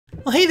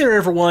Well, hey there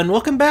everyone,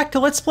 welcome back to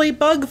Let's Play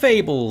Bug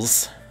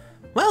Fables!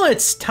 Well,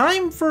 it's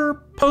time for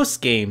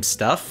post-game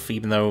stuff,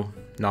 even though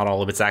not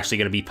all of it's actually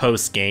going to be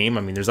post-game.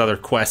 I mean, there's other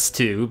quests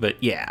too,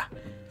 but yeah.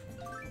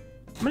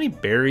 How many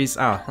berries?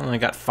 Oh, I only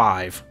got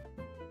 5.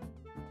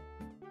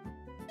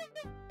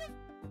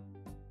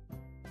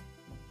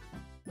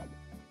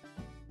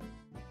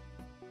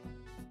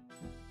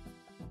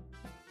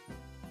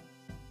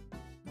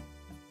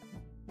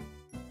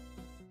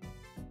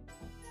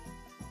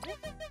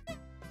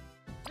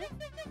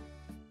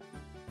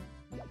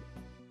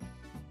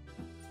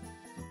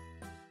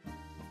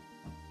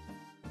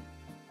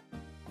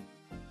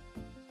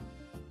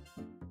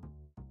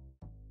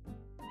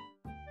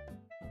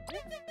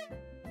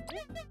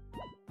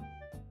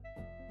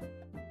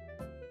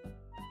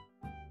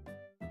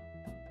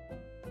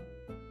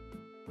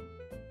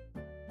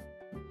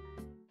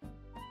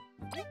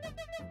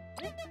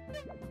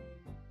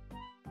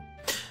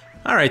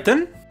 Alright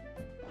then.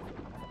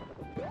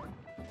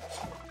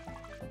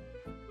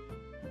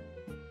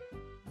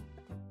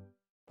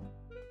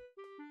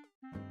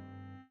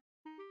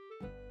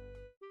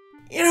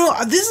 You know,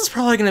 this is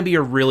probably going to be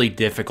a really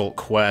difficult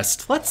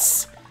quest. Well,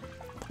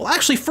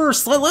 actually,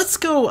 first, let's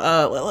go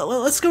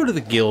to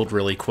the guild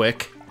really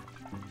quick.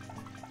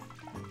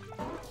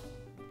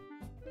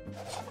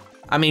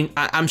 I mean,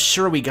 I'm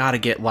sure we gotta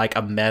get, like,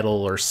 a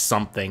medal or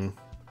something.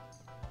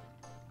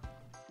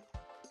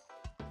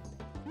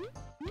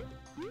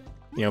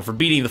 You know, for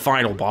beating the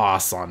final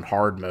boss on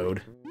hard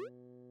mode.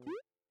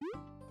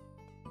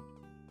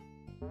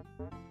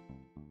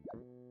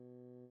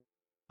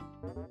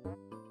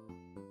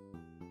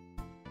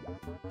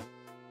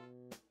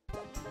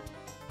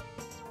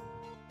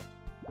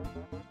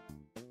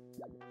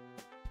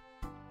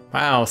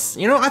 Wow,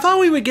 you know, I thought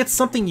we would get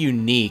something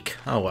unique.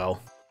 Oh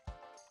well.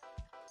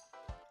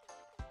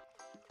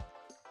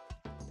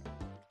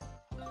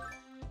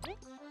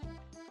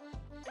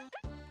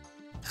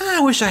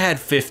 I wish I had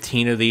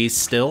 15 of these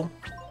still.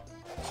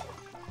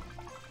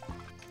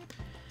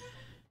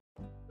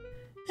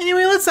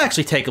 Anyway, let's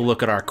actually take a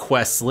look at our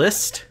quest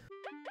list.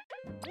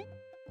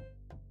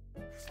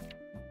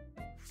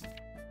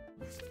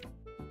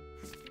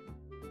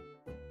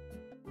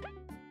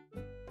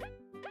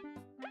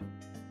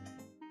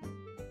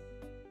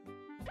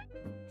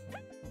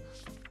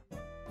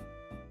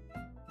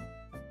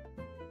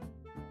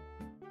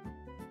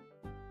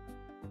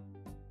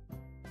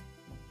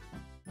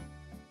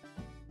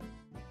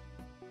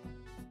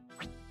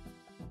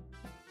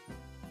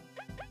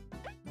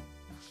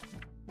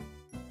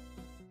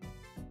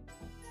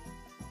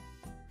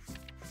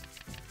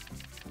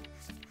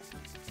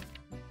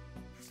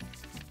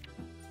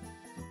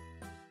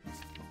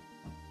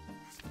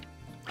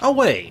 Oh,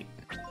 wait.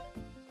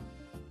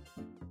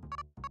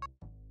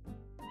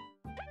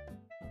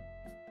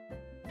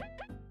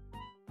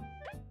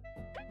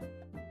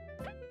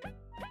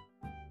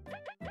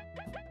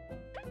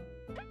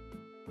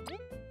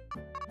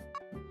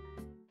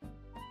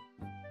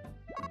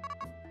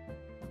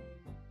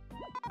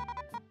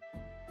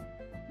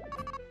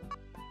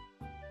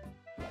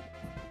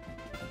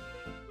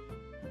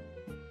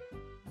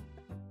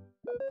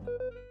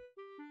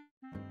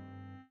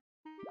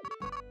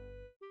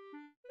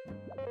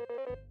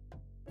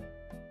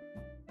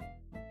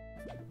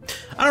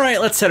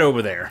 Alright, let's head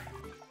over there.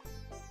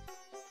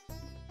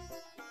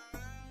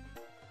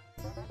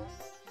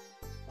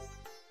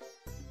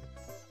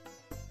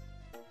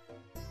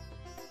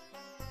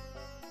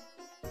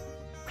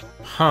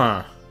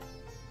 Huh. I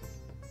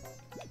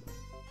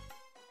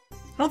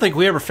don't think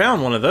we ever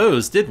found one of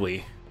those, did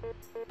we?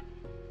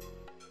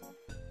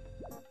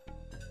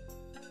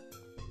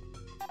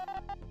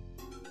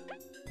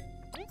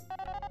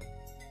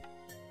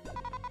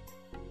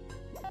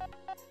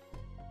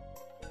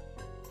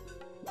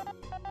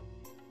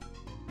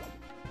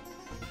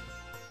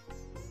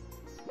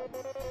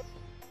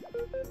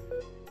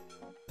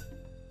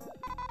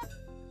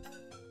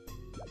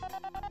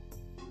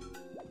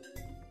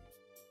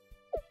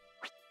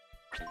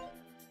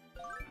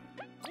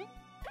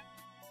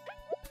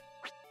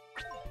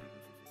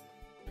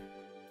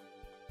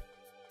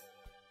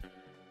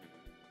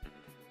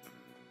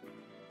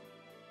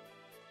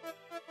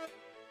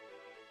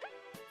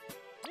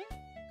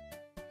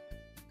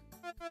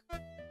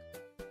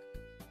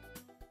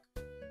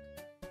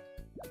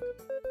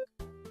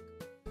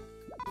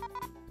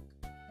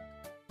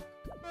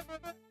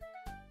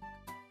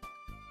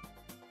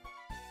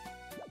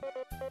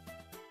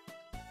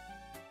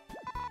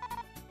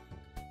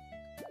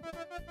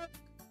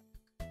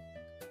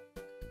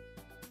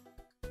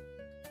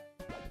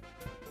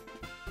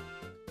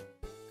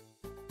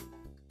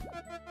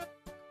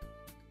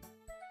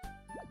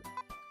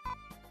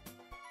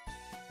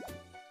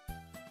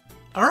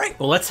 Alright,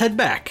 well, let's head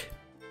back.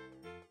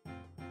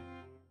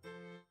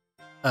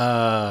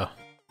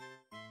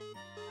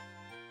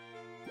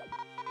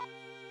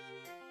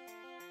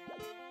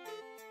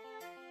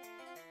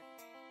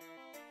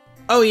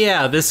 Oh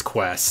yeah, this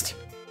quest.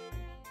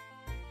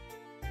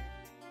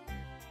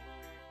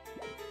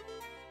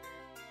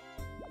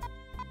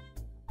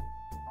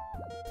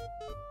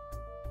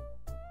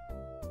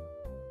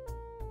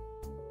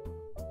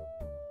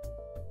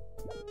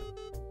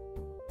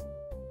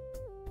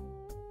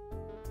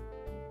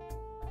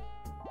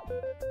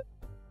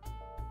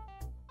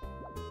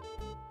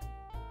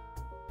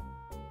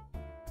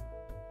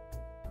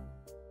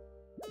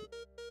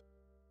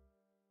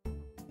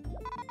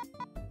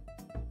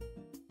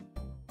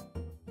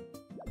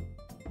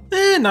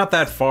 Not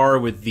that far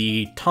with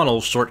the tunnel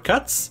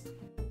shortcuts.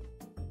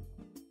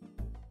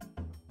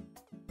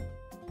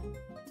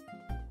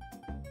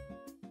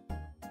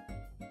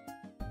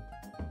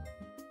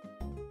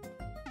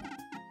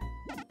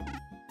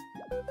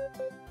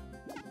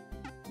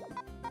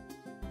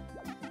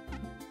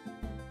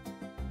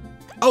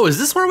 Oh, is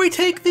this where we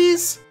take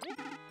these?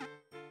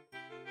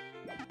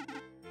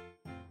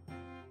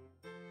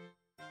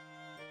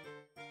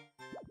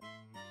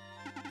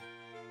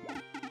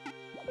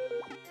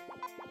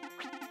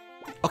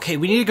 Okay,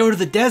 we need to go to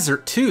the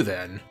desert too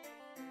then.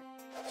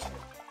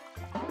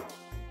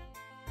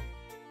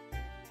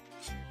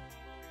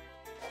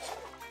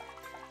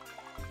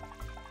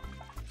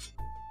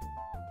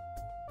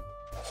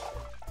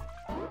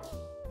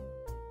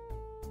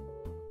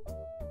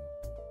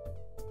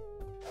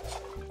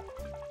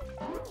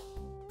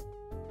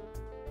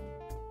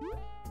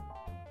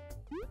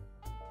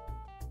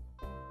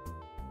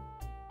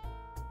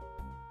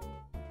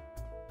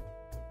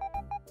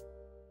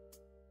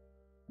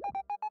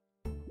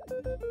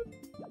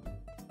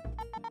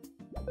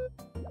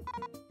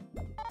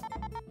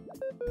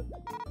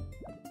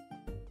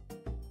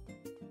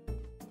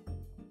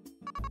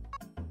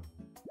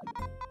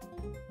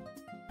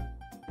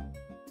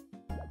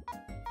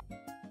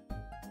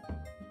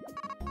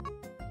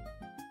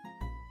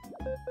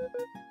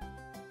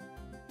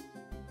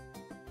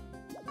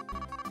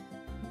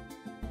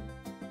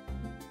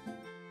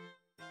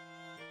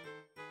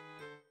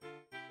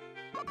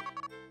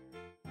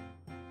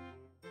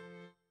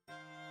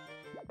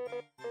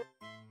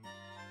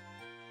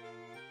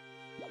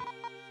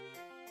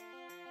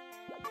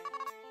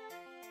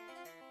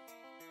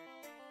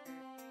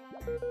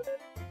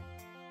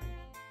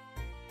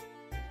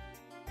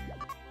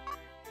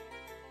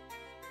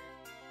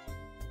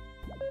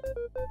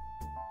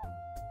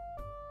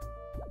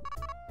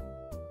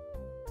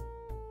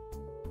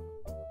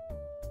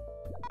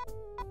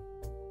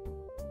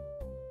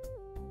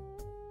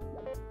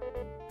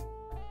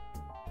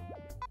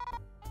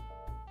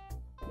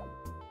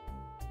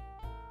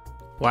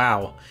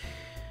 Wow.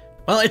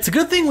 Well, it's a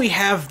good thing we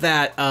have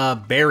that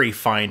berry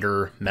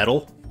finder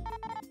medal.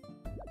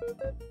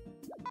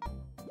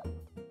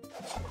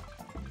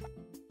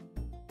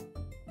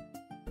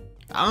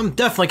 I'm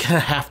definitely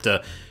gonna have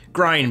to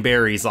grind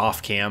berries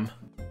off cam.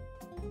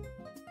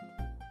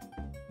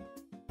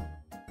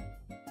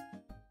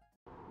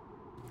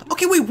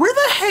 Okay, wait, where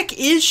the heck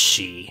is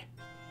she?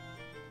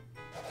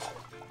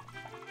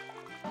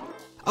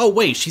 Oh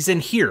wait, she's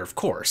in here, of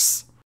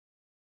course.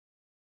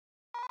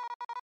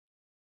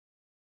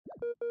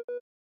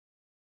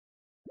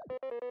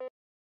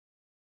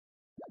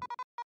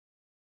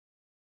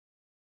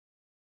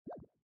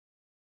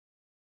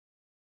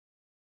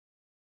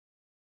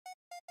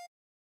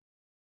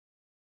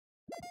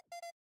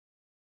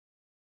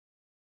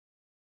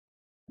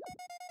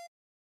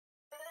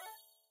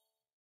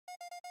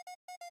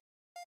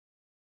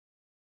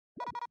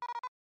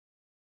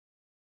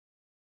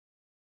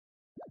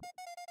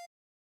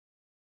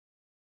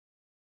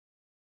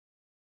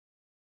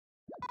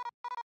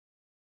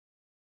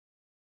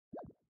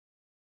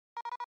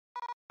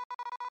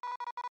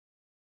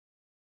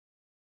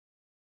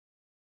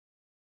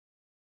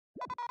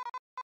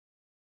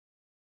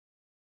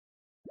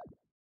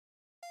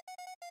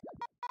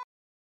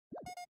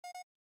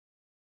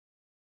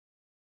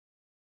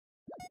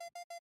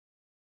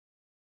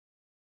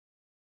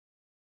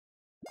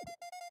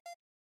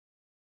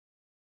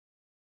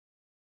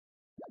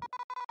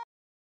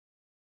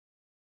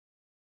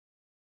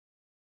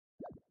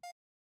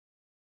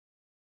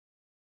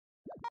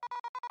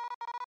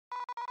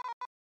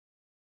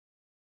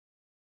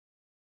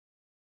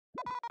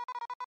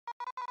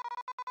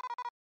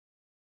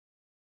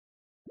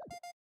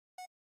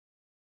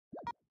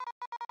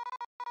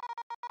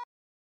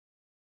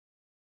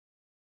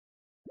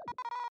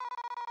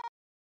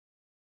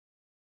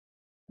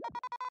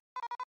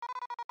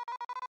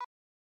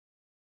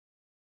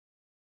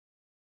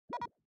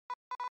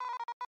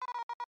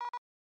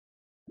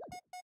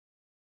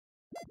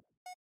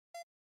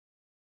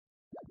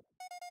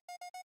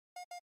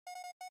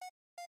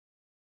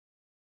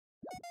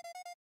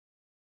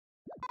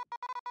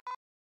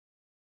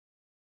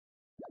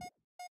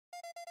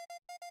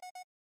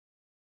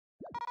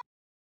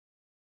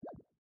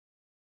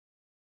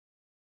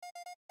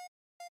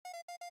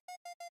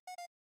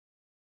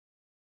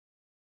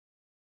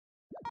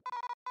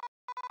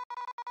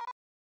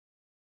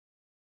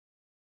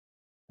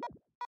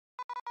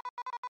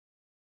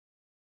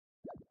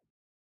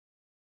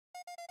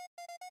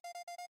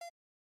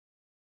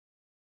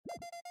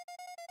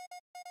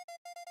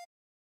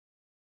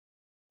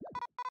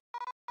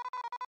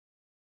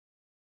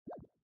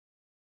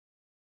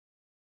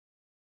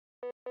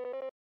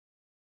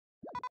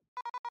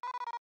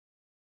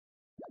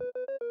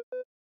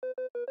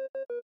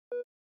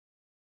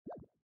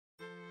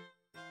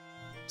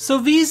 So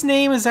V's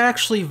name is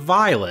actually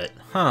Violet,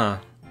 huh?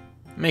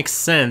 Makes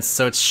sense,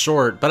 so it's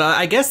short, but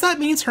I guess that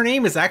means her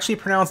name is actually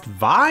pronounced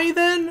Vi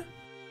then?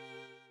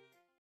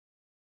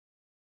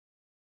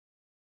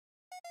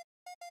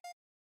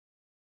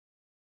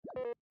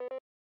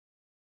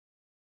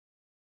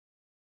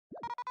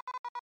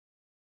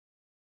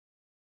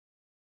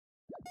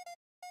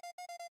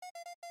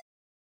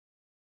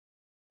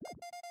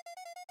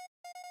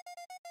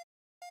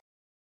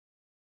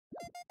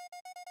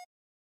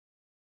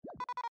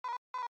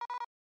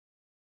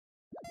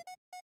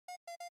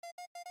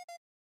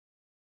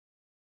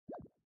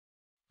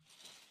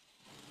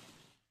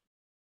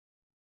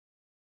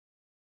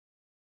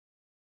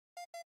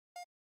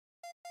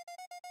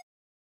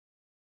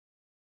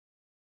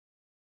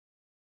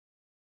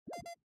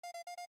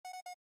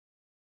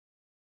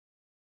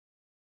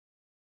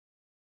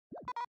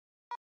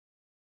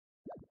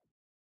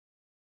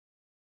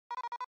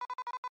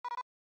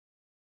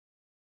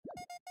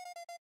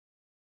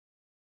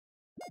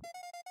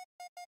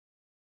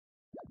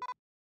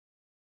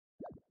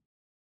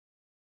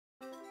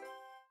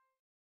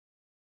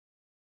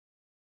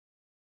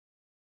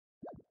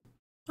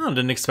 Oh,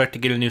 didn't expect to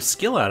get a new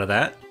skill out of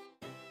that.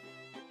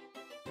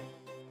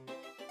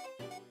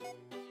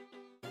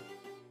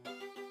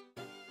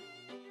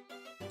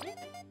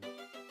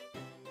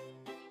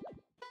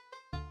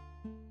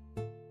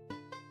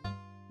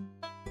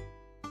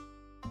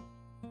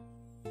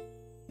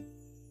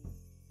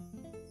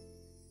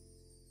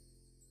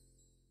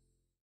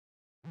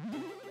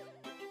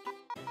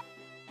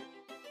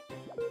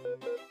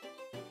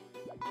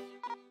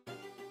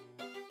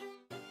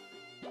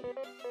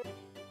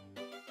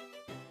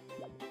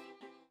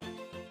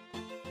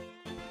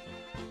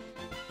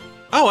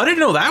 Oh, I didn't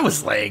know that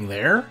was laying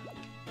there.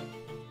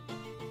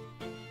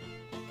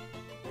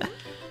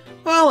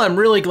 Well, I'm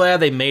really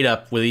glad they made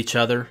up with each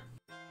other.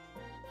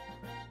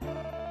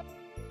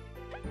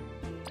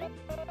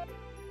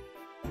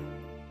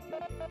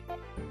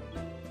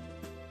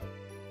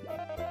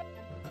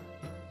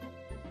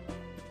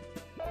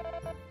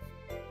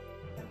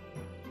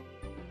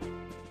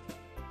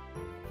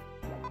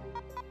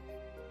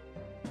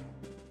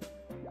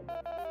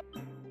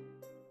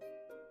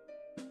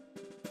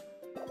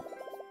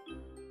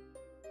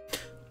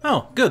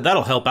 Oh, good,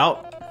 that'll help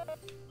out.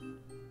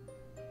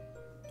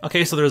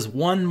 Okay, so there's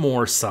one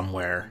more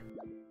somewhere.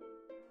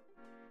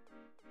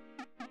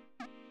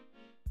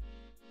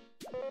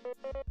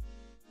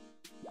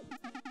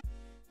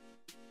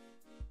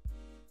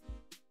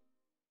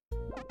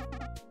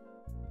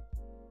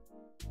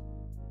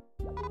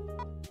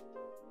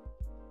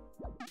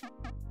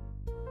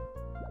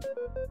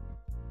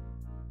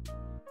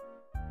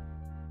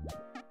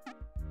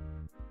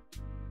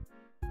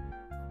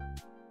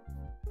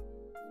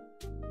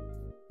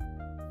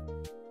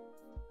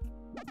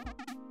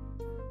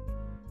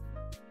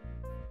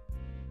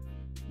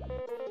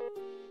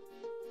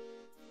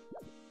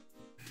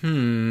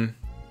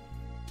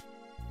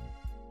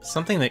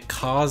 Something that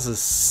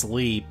causes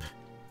sleep.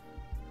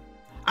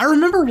 I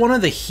remember one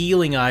of the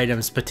healing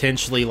items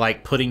potentially,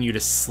 like, putting you to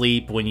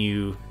sleep when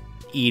you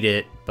eat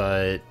it,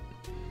 but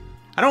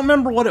I don't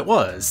remember what it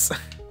was.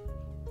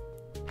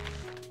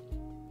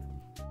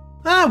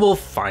 We'll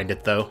find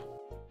it, though.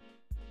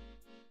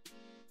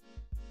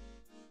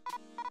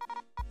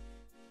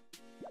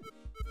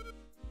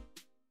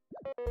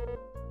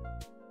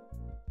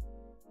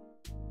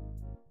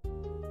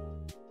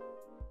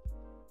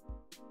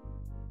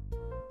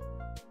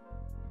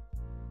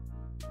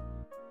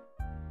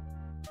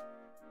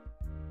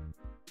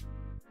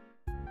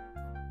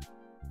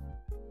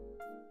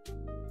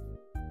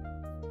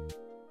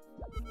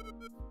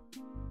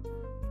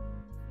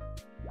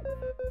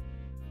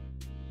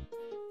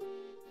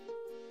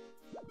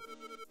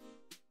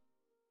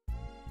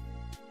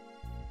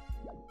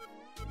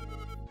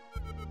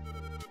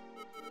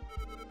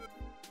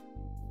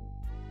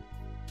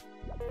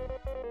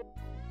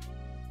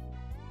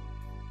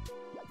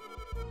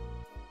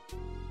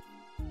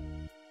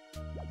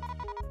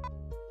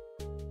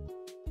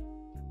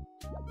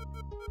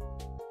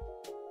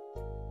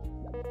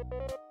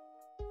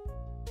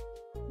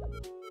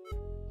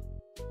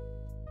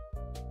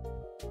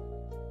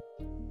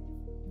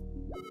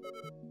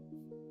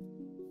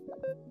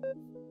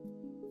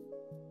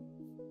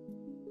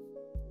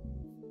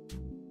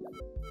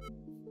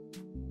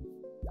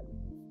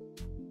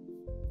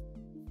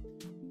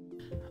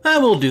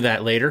 We'll do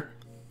that later.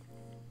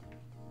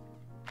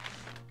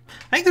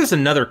 I think there's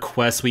another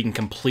quest we can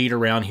complete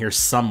around here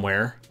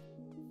somewhere.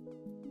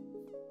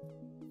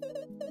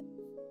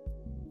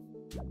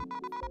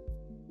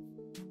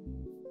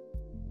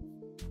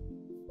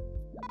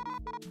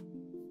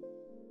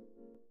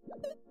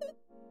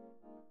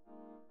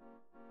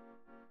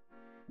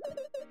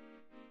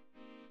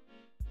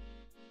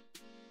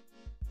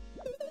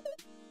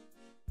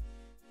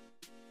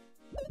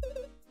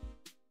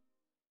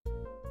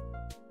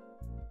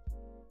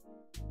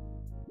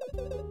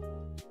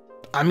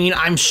 I mean,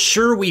 I'm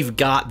sure we've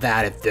got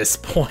that at this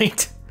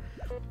point.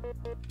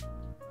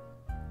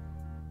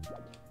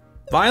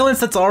 Violence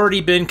that's already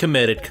been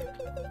committed.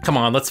 Come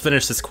on, let's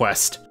finish this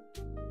quest.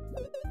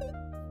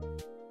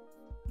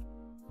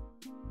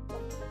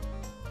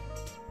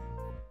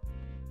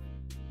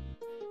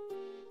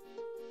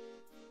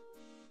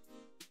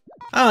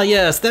 Ah,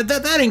 yes,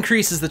 that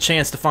increases the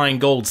chance to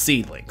find gold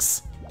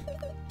seedlings.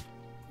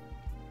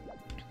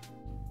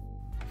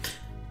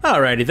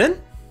 Alrighty then.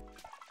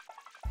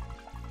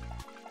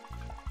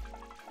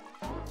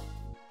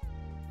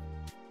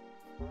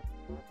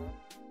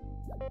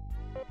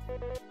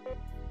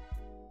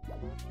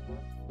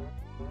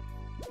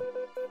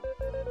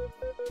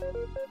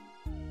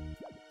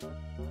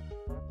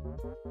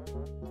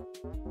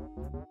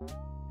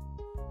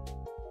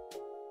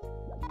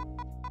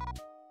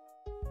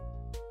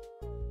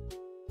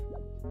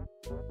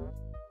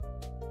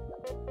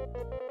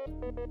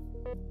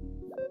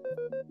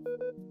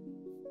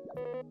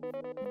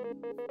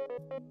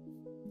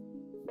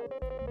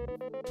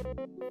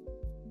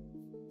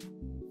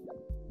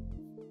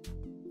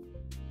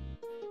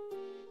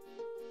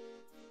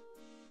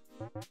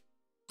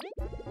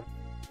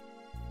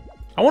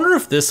 I wonder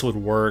if this would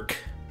work.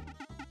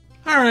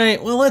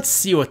 Alright, well, let's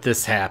see what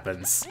this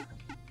happens.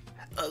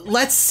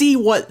 Let's see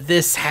what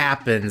this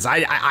happens.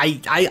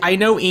 I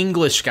know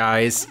English,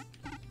 guys.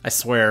 I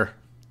swear.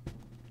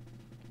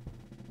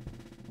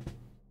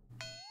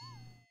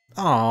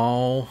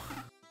 Oh.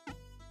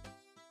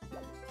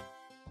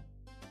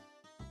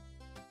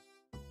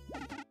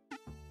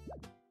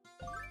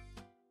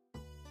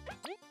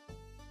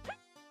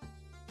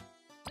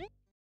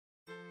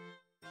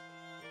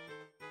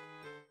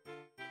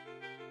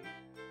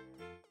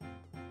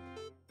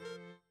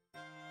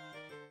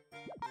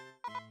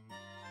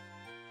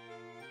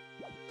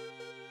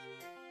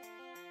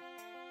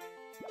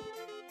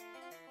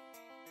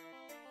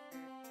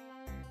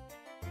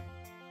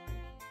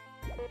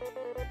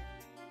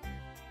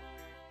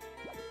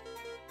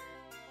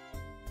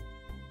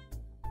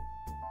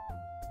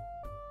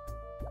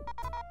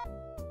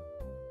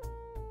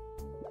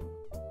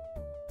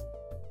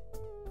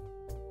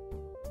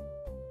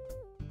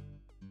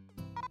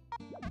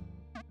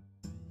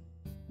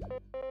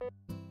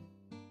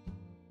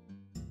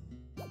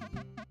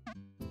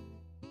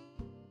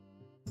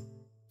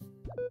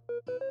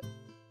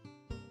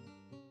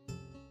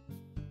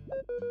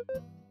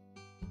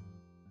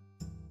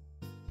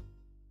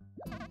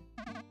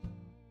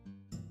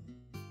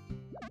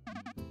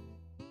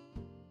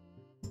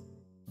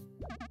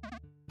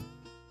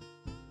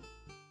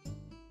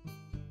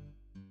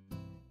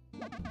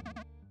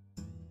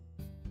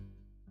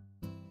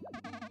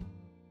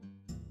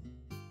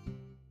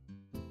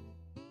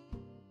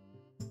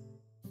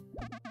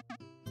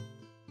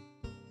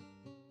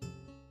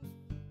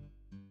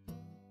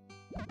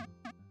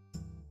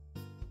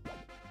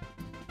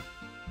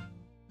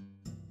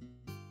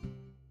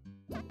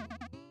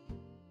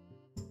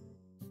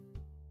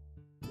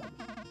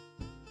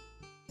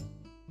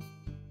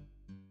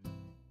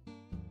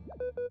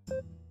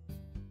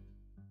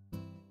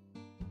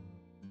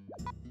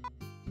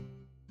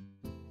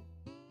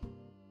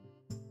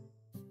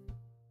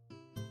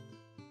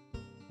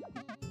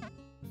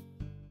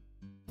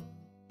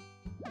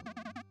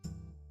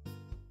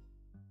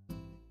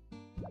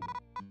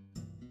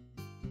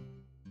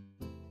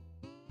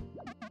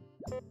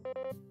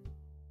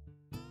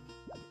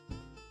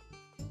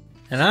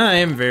 And I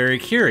am very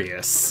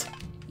curious.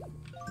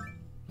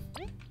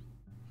 I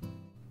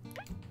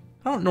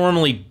don't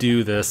normally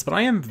do this, but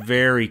I am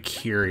very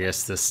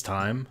curious this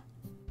time.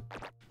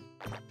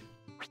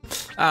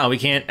 Ah, we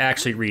can't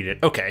actually read it.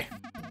 Okay.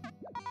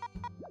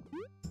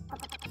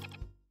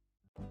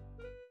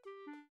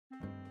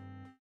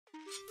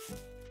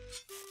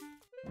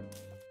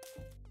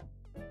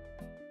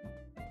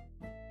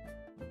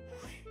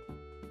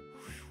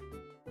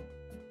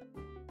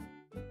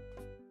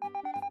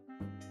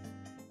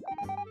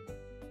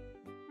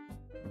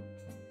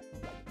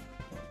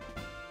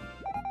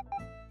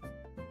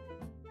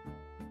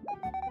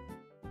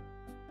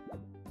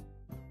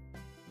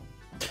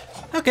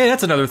 Okay,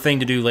 that's another thing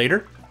to do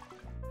later.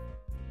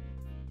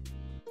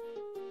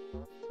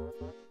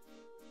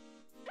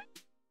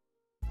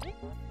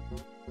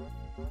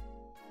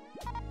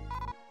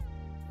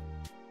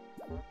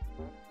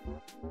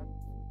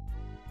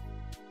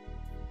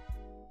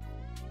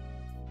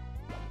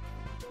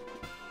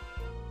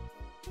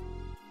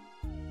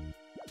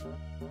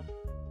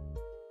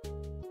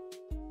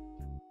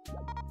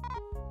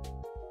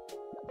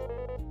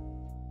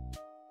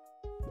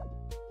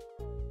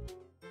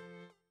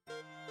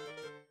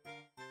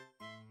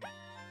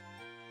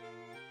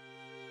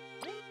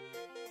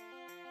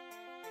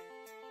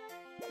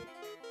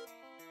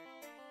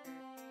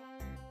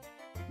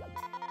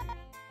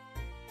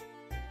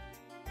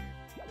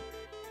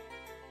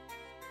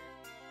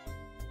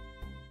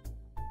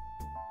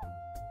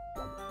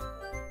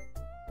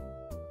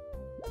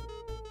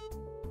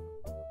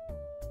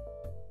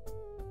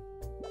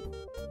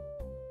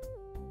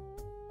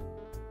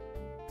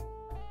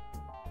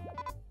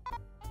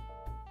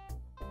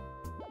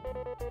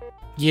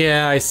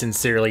 Yeah, I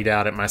sincerely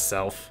doubt it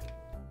myself.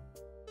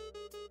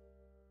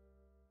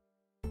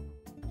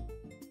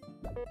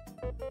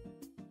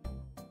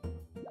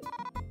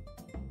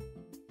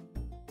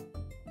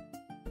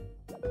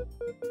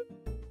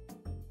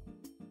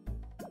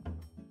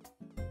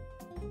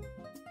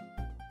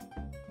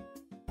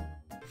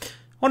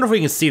 Wonder if we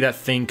can see that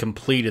thing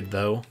completed,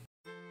 though.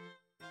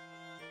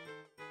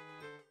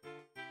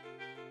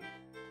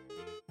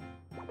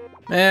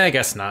 I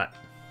guess not.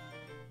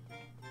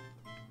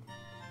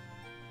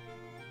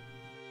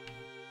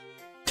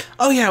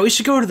 Oh yeah, we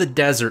should go to the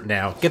desert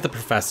now. Get the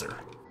professor.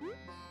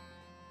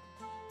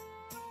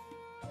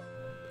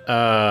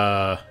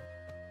 I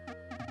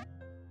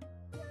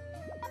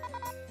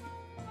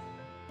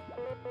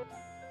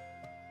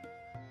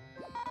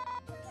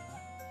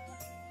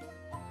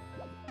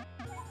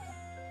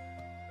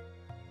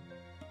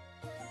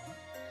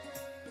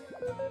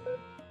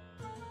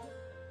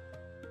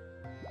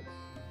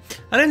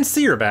didn't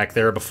see her back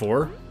there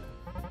before.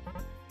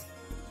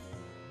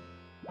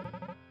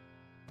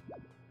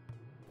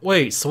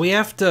 Wait, so we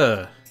have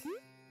to...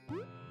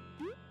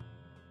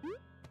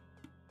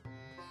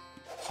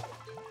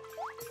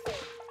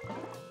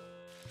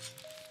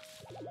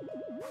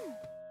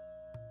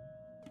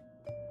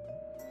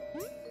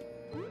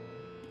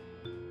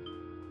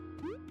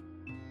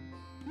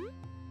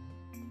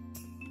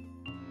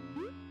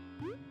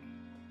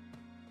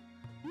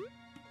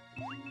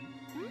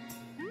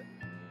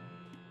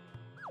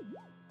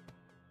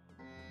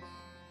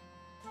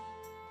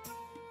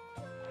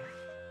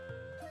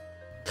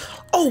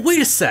 Oh,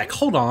 wait a sec,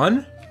 hold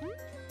on.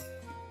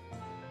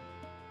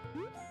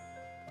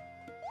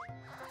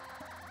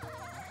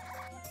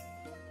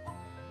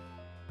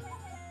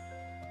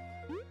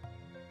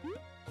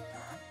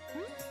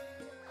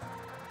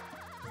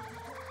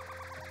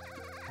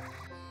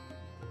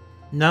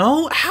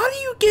 No? How do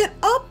you get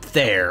up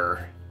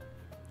there?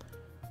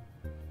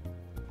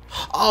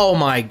 Oh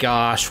my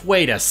gosh,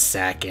 wait a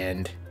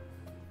second.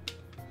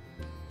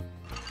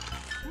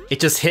 It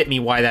just hit me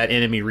why that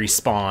enemy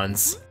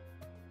respawns.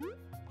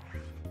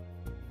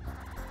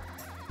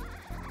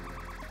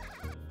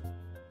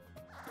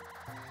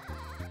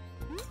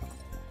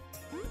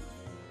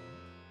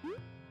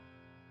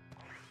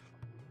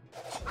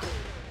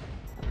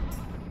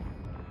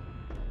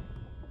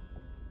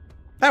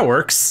 That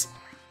works.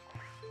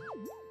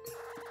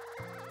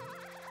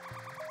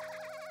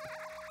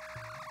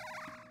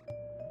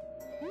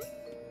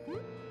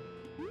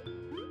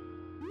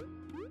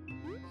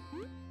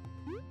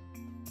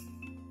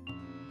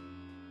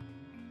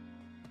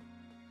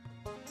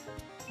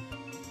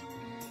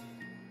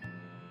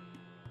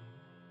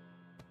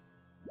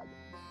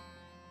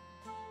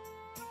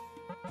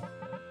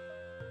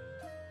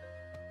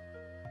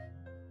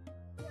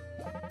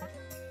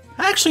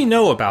 I actually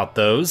know about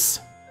those.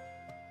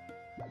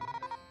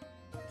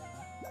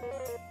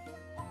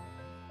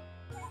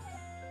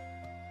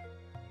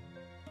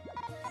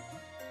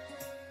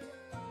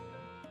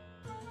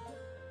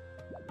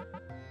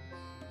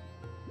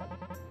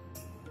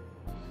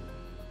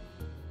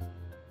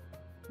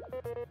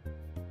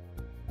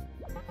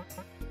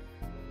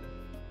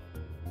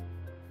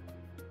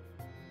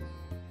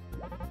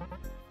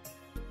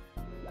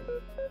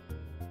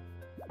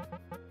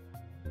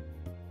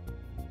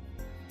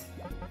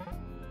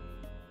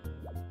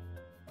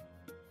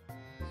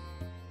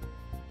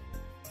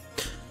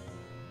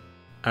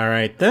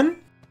 Alright then.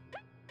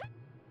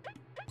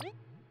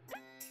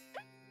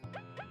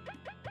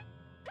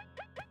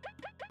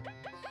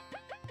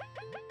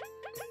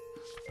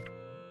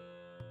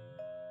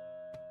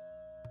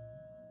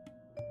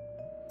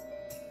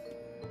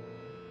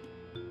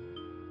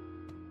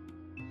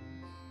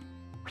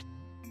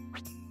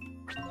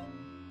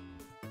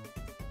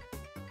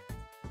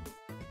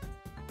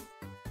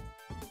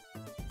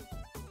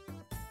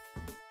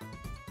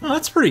 Oh,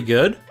 that's pretty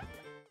good.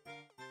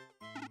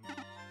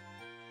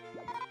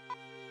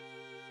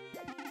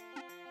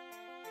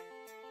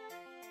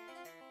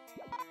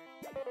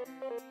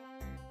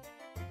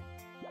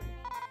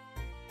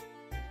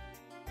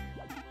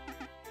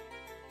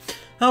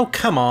 Oh,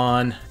 come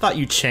on. Thought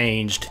you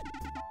changed.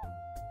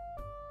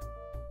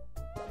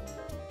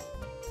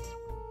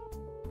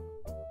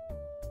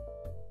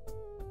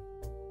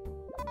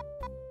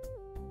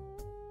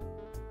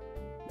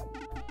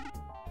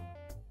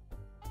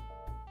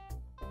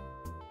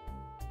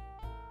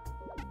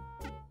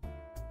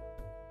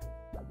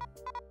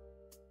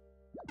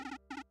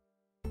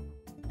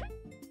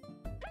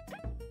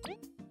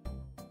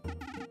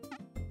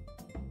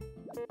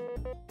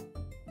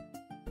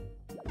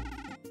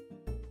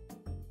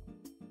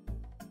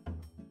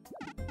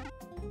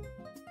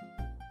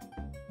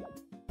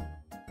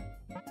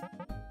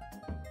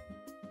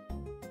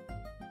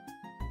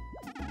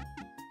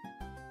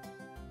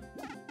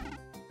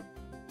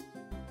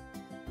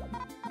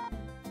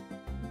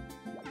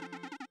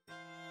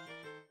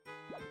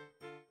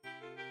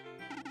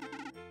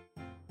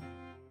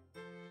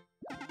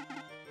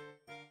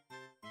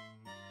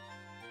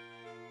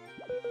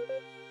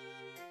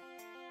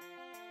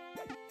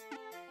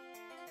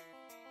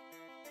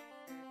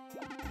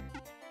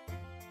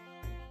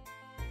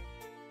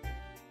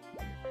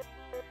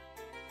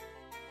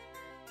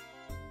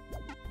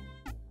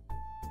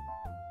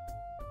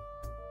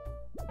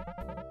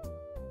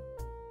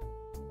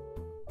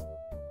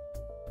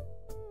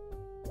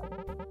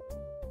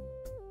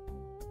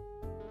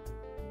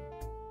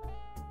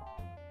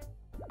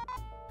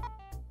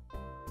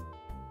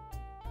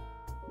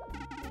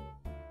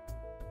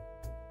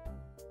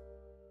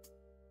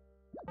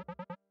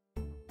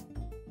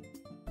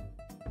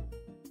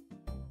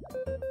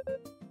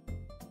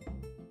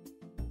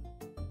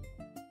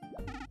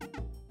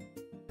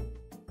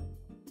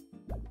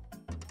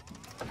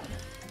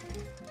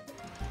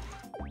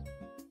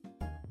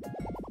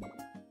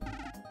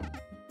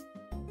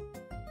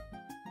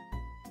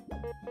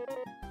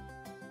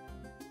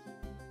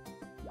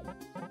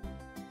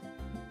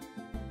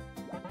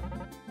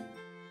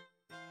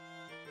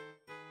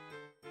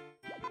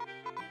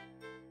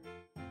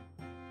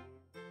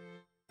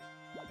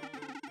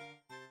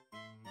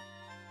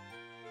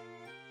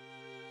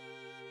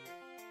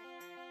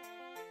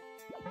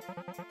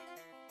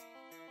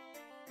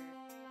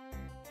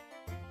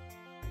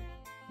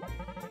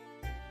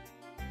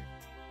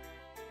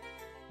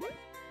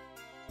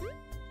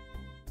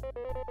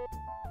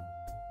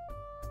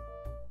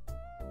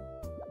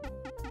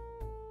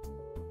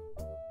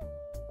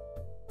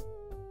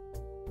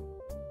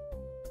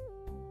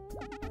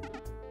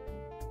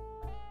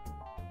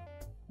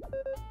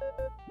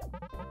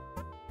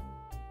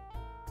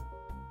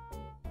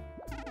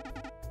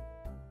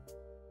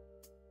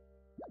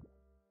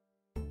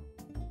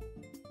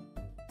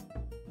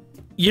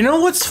 You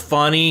know what's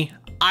funny?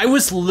 I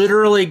was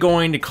literally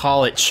going to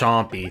call it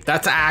Chompy.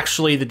 That's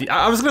actually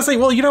I was gonna say,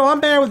 well, you know,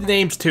 I'm bad with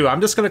names too. I'm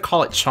just gonna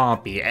call it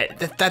Chompy.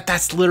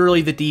 That's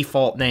literally the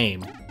default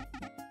name.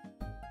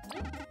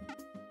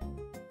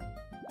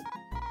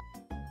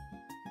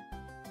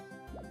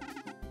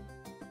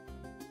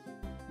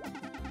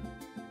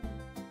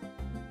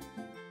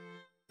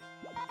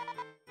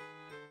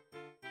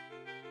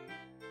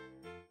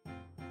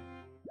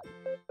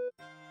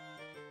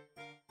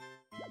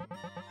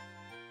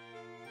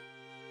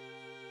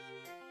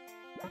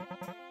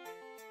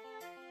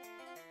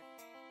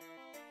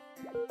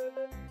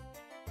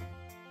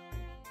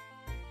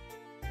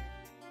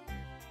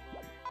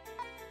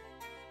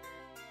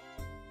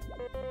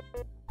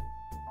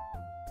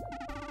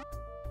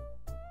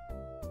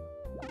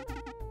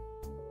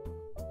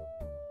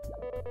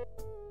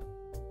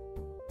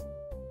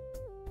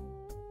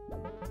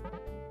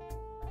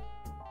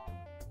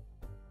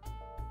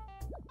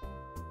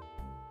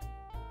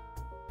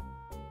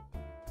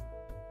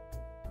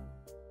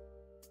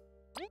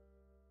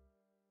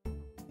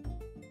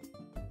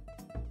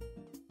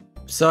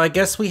 So I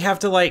guess we have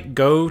to, like,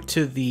 go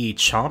to the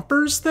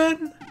Chompers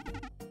then?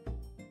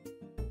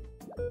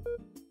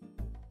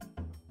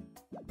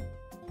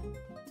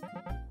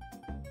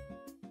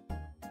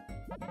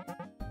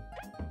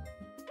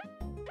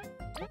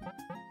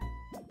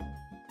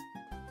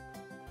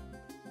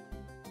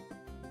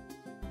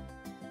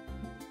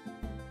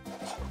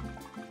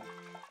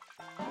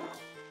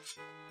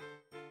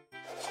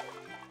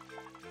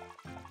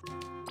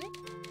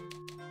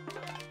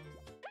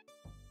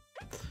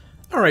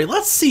 Alright,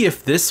 let's see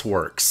if this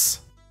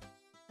works.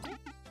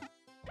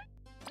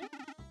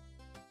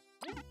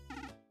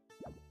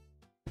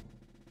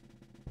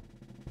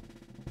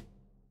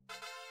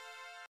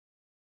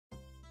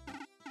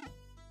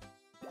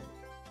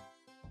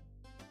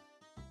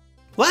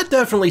 Well, that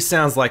definitely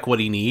sounds like what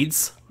he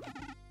needs.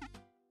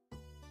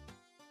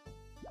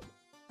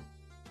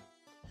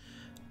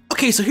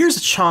 Okay, so here's a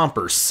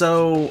Chomper.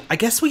 So I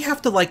guess we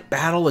have to, like,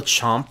 battle a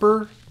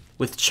Chomper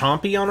with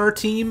Chompy on our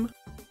team.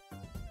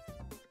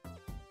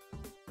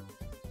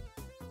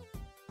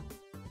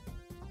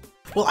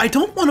 Well, I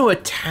don't want to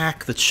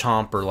attack the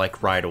Chomper,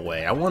 like, right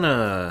away. I want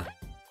to...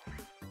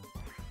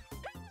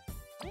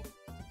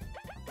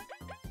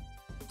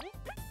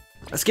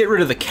 Let's get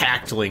rid of the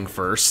Cactling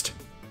first.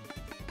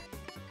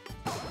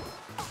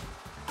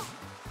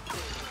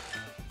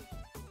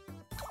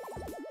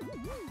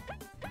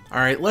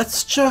 Alright,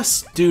 let's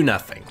just do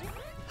nothing.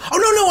 Oh,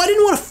 no, I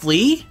didn't want to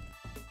flee!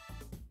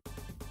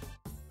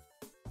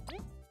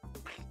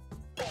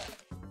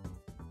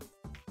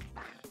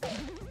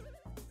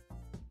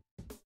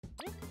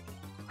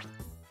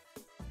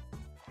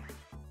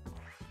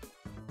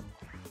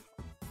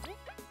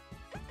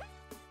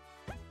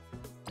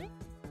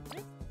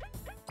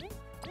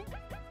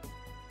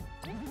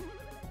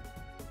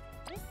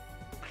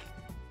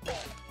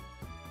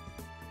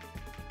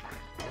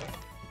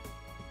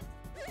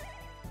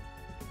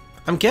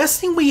 I'm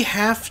guessing we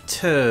have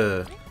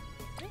to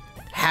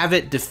have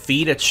it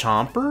defeat a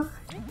Chomper?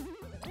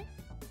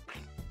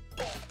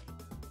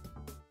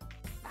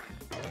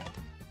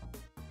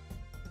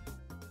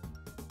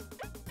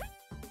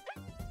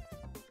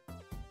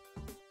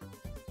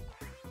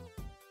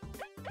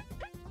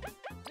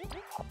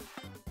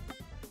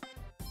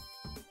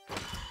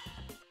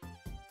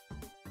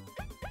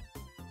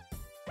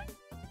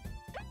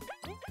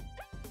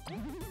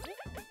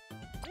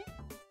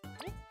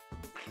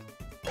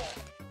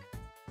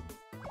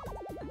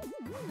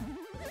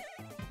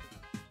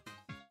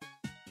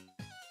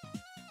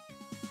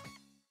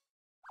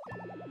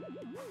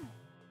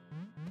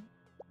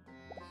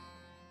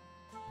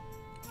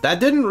 That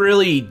didn't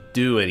really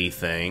do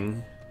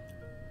anything.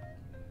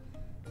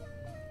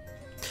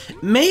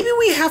 Maybe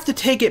we have to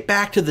take it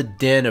back to the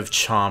den of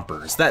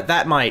Chompers.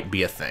 That might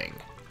be a thing.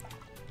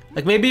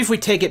 Like, maybe if we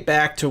take it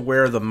back to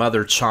where the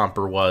mother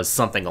Chomper was,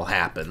 something will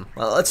happen.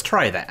 Well, let's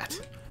try that.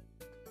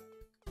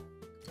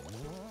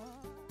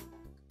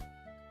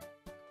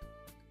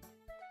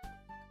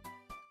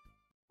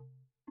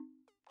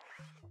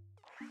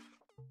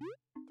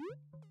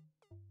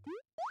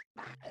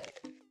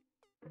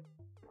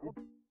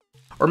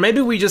 Or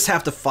maybe we just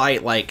have to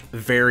fight, like,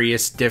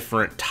 various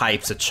different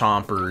types of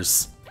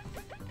Chompers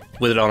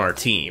with it on our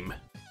team.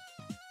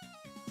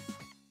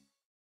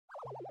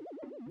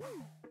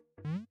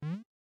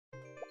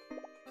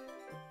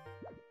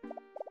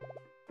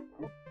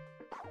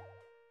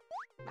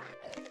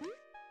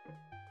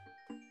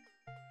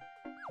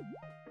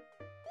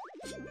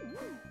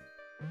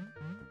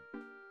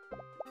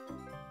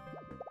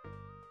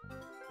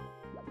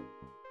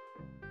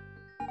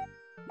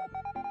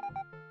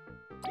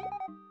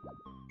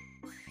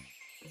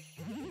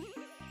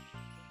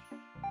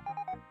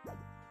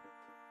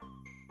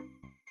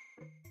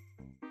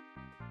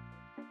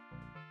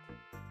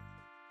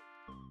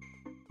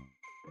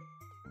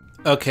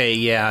 Okay,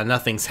 yeah,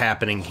 nothing's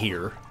happening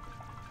here.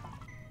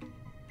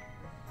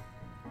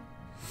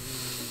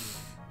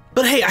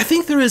 But hey, I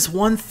think there is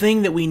one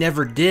thing that we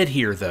never did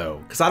here,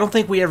 though, because I don't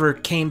think we ever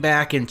came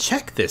back and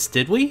checked this,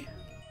 did we?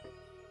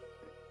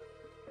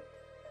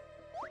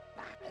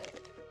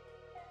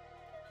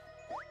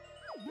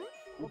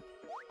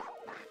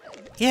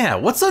 Yeah,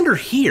 what's under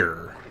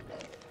here?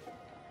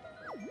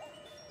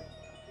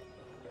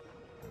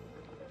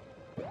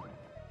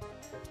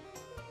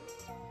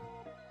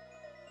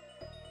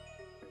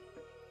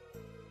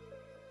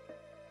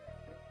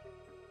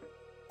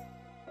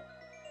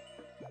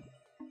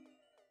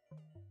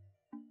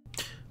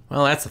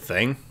 Well, that's a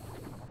thing.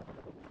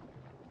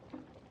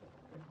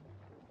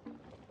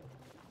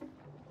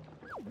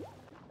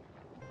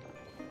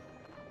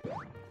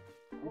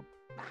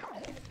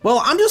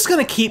 Well, I'm just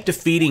gonna keep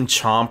defeating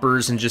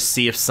chompers and just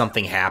see if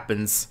something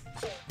happens.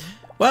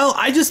 Well,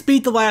 I just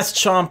beat the last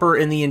chomper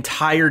in the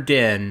entire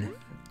den,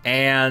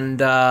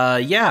 and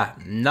yeah,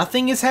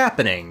 nothing is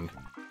happening.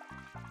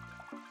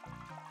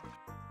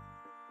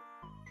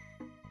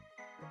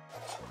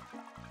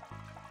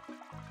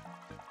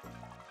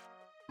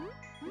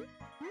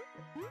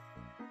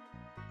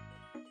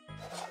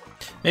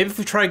 Maybe if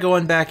we try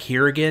going back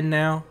here again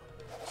now?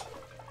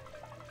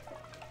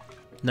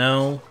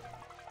 No?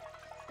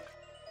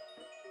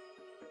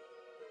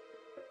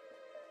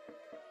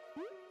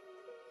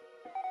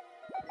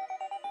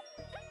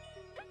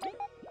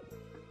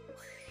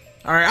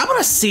 Alright, I'm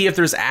gonna see if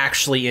there's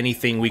actually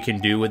anything we can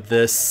do with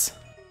this.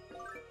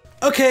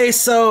 Okay,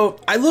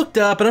 so I looked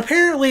up, and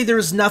apparently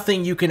there's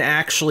nothing you can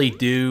actually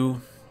do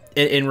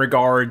in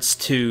regards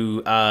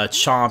to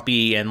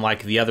Chompy and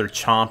like the other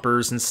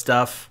chompers and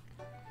stuff.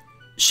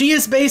 She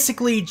is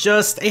basically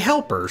just a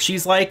helper.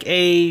 She's like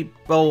a,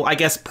 well, I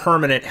guess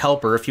permanent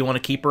helper if you want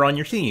to keep her on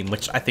your team,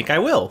 which I think I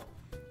will.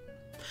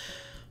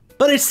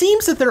 But it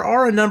seems that there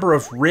are a number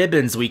of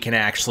ribbons we can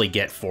actually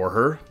get for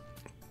her.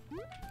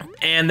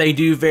 And they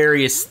do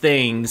various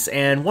things,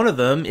 and one of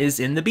them is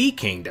in the Bee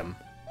Kingdom.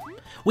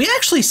 We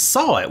actually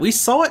saw it. We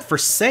saw it for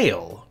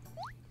sale.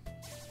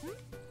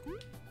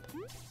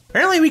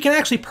 Apparently we can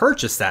actually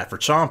purchase that for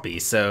Chompy,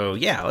 so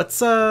yeah, let's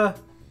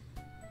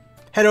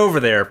head over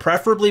there,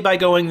 preferably by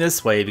going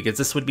this way, because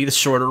this would be the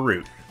shorter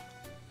route.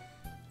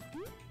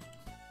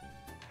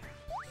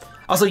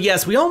 Also,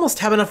 yes, we almost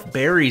have enough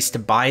berries to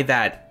buy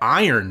that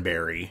iron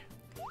berry.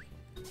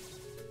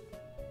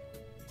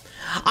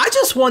 I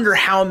just wonder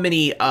how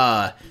many,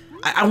 I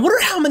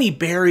wonder how many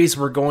berries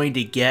we're going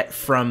to get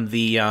from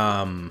the,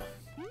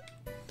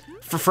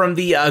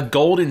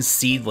 golden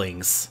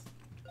seedlings.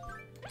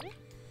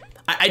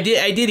 I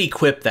did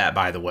equip that,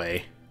 by the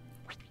way.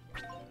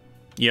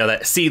 You know,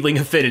 that seedling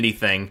affinity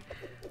thing.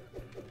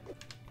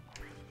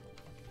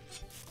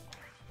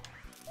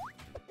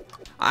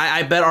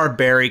 I bet our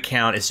berry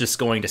count is just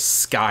going to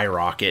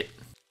skyrocket.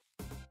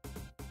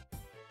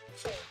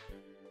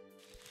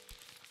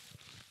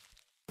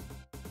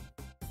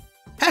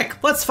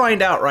 Heck, let's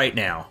find out right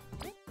now.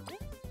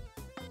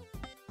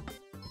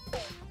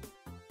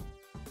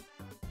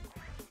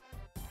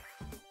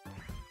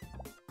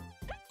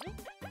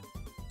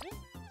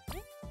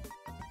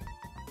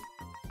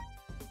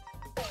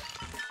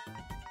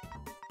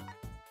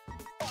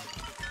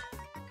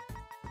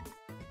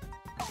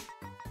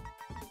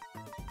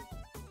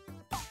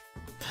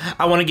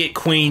 I want to get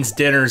Queen's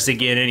dinners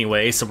again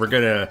anyway, so we're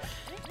gonna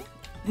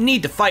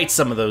need to fight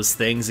some of those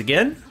things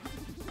again.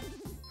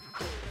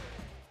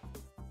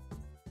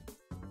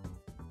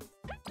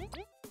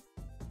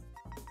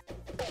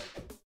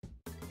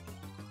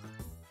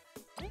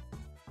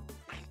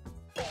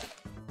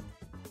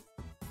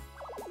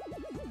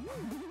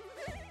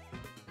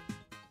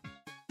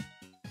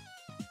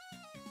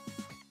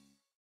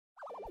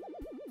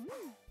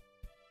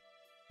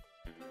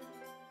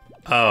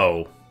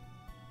 Oh.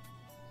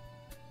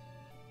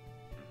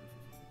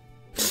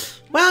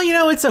 Well, you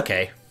know, it's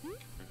okay.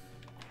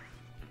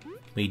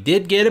 We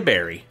did get a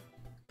berry.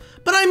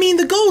 But I mean,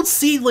 the gold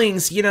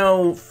seedlings, you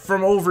know,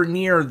 from over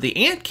near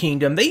the Ant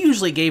Kingdom, they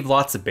usually gave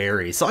lots of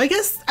berries. So I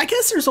guess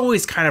there's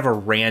always kind of a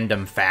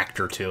random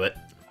factor to it.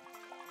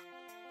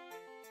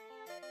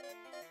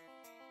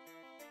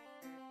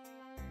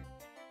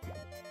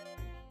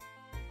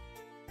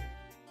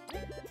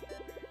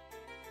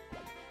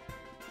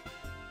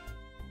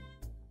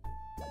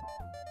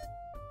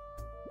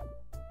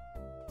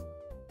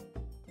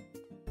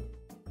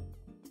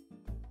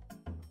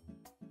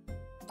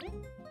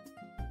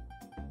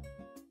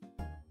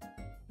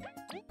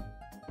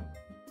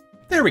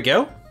 There we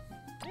go.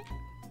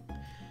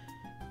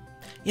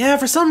 Yeah,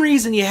 for some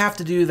reason you have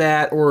to do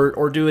that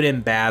or do it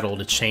in battle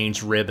to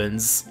change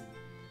ribbons.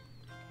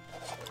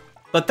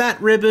 But that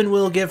ribbon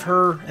will give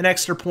her an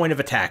extra point of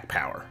attack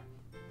power.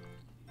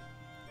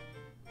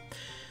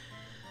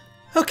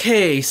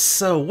 Okay,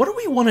 so what do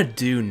we want to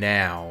do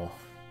now?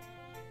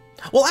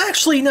 Well,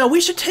 actually, no,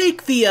 we should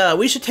take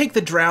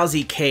the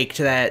drowsy cake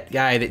to that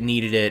guy that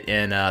needed it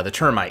in the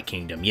Termite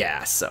Kingdom.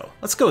 Yeah, so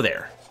let's go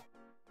there.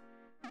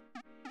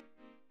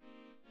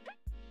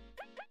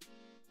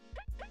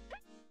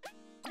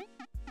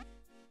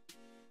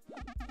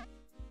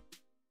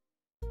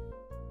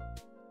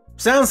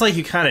 Sounds like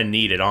you kind of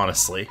need it,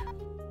 honestly.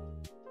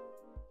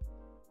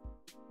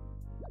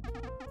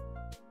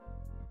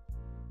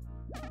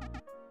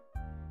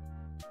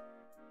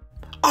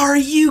 Are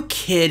you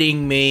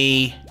kidding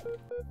me?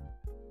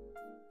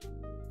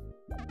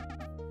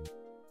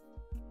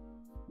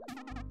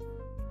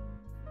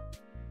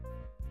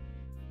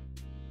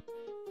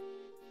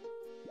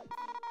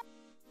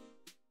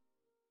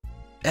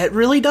 It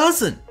really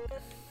doesn't.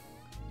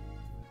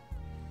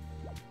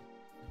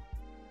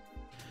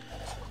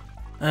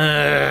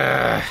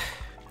 I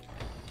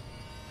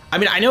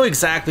mean, I know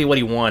exactly what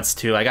he wants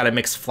to. I gotta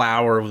mix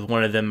flour with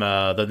one of them,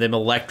 them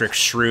electric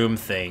shroom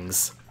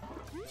things.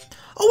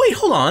 Oh wait,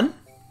 hold on.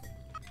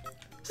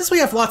 Since we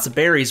have lots of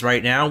berries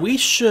right now, we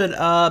should,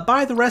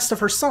 buy the rest of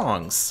her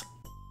songs.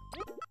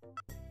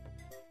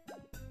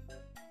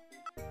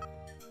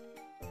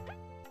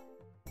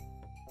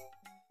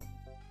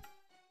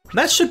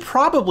 That should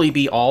probably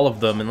be all of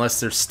them, unless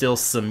there's still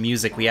some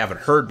music we haven't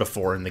heard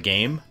before in the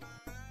game.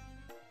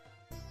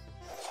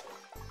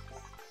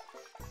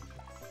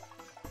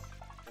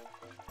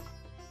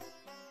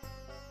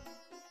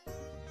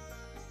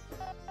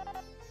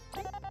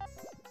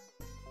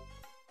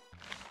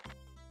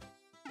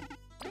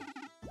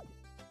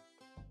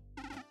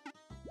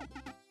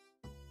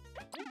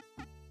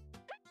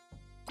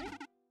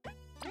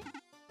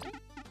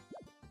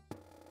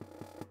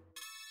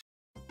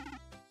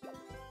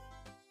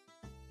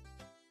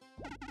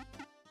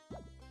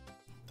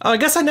 Oh, I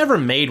guess I never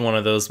made one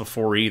of those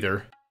before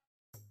either.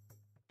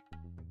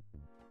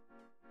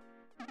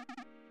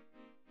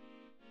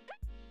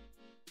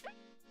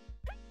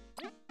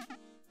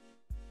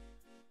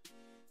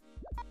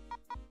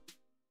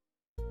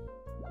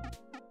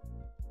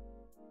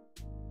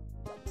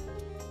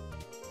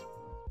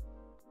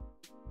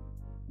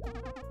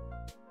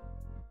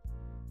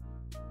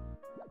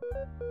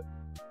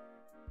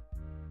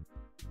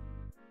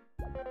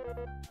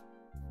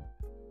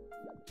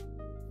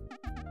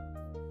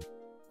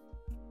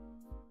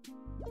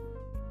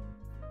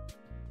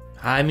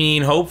 I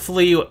mean,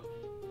 hopefully...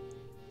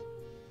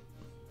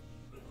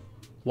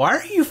 Why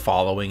are you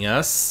following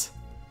us?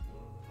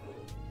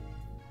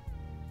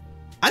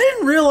 I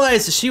didn't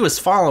realize that she was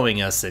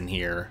following us in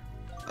here.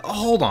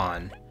 Hold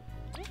on.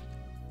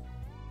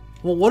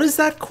 Well, what is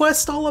that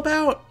quest all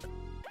about?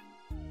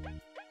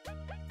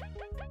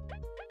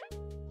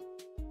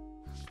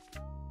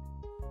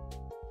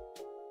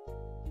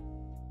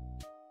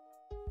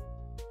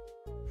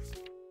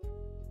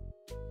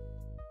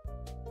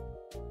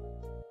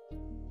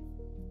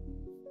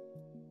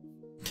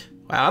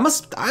 Wow,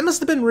 I must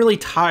have been really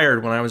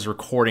tired when I was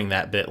recording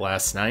that bit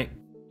last night.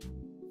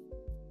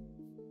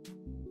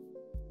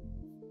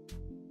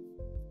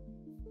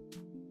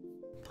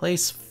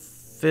 Place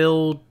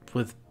filled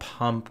with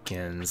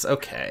pumpkins.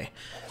 Okay.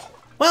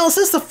 Well,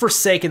 since the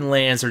Forsaken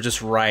Lands are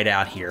just right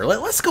out here,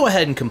 let's go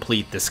ahead and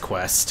complete this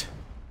quest.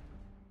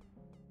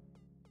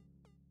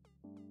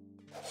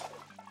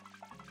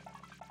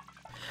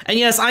 And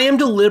yes, I am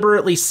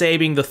deliberately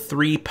saving the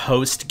 3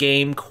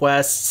 post-game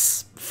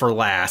quests for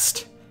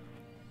last.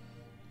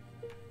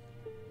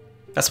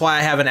 That's why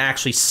I haven't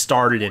actually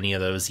started any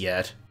of those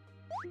yet.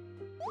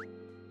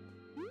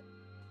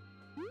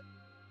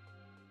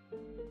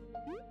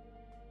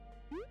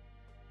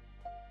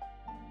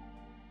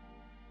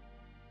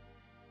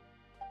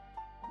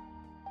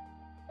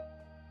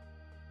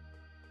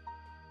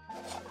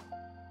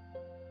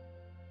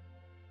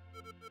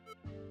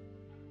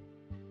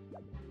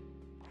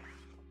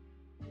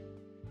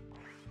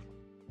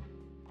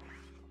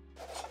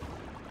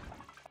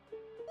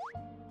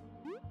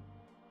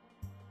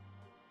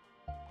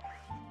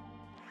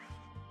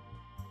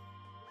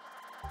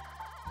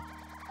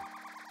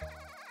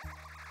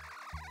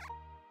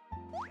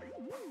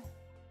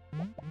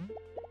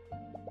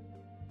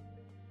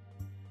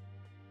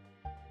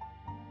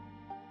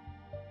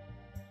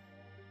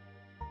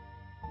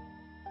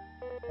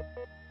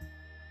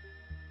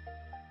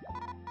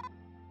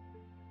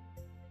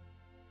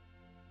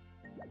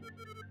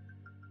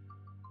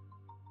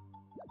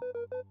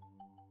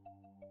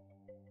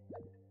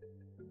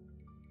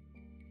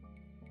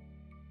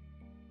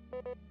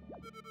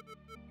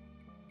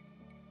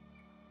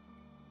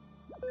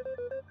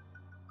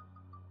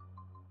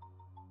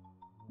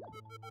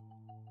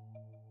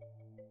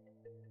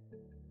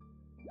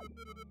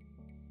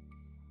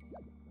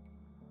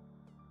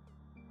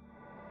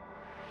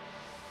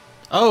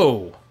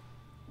 Oh!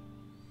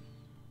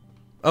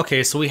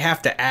 Okay, so we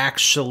have to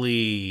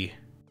actually...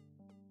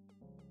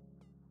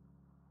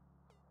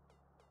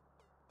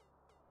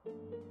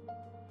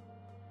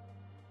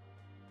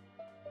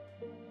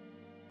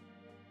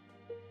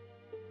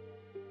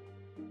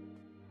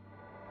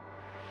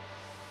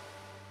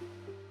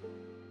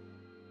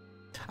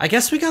 I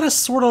guess we gotta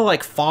sort of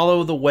like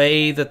follow the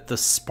way that the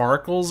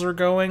sparkles are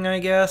going, I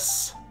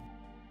guess.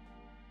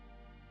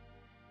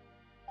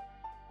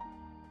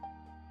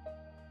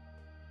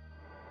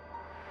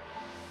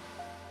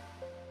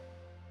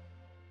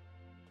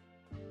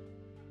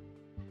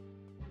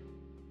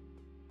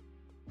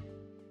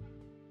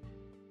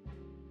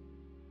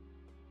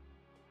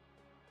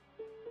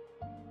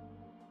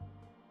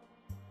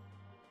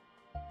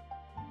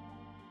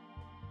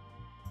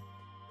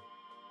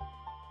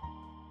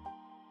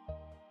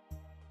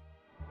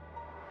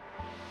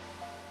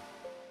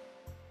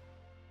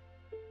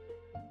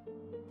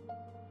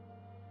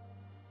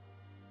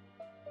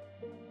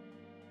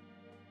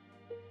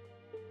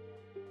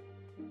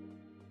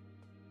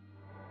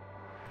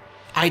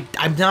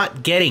 I'm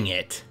not getting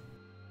it.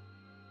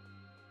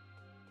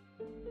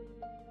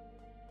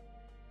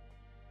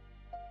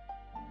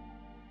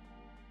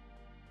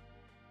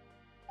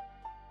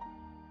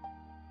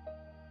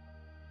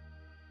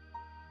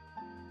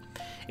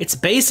 It's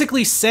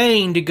basically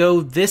saying to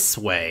go this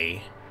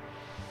way.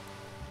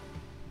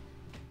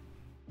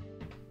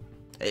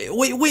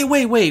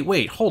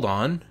 Wait, hold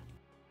on.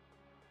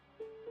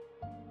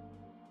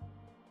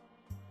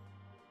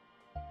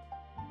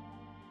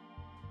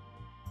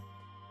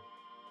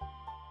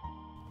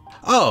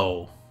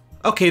 Oh,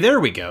 okay, there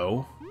we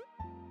go.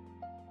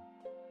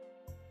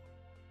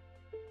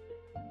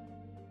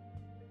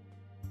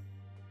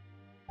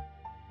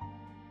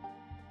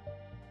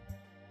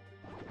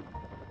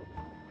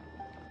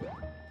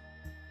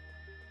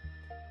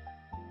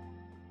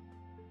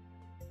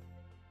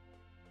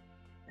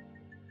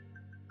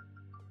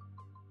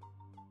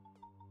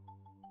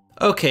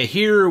 Okay,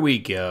 here we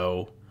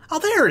go. Oh,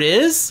 there it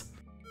is!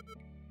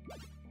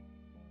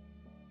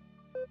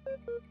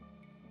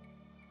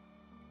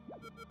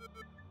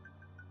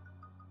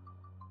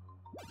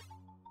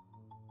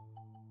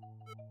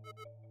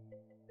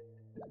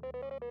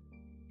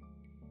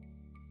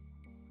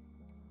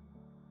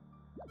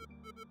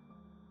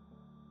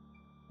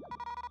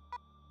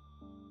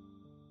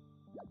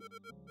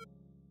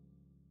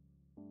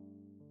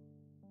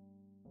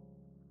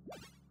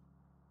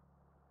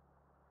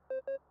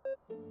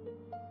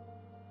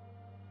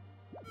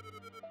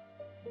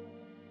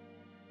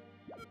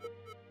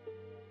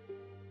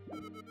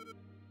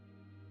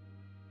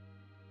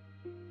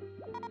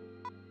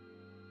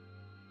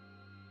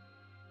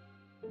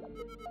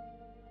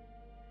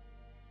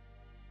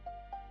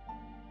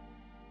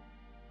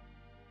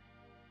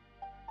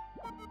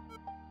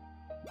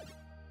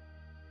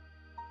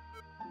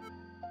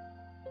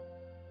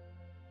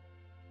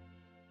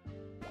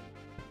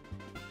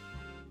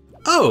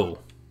 Oh!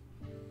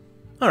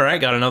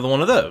 Alright, got another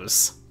one of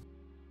those.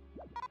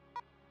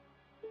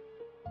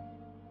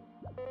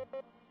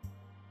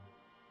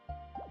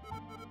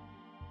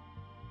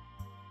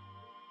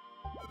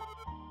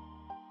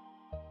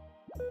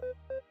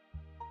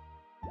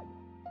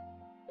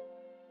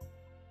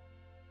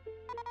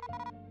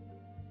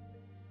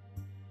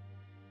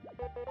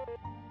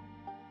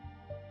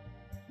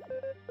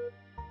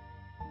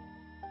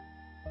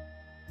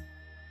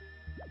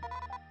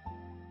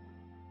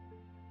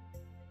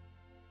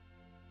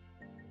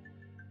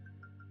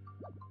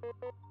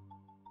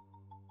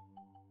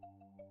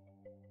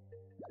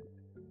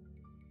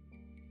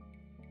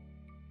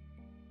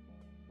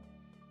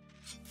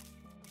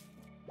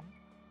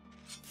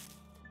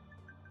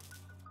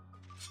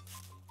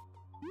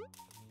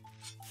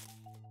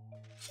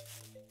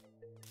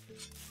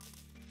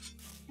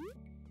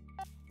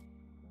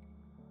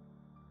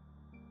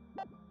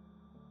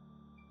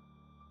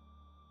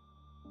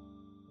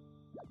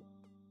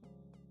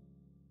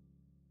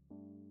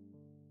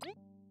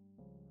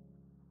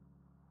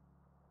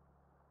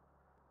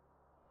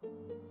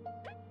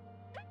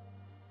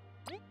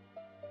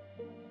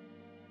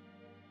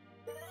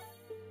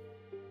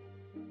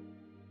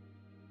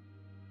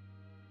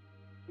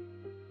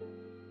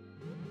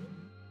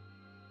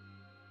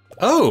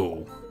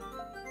 Oh!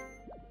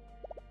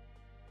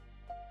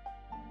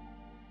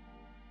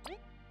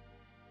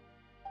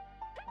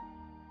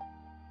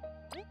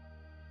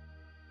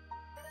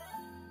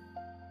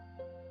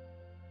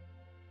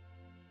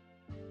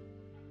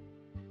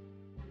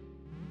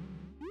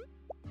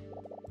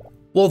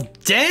 Well,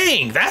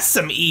 dang, that's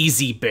some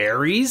easy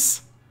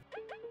berries.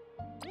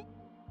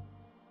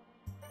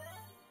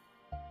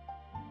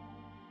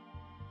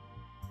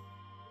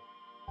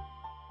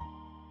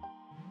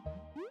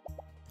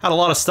 Had a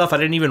lot of stuff I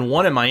didn't even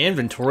want in my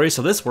inventory,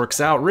 so this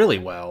works out really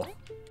well.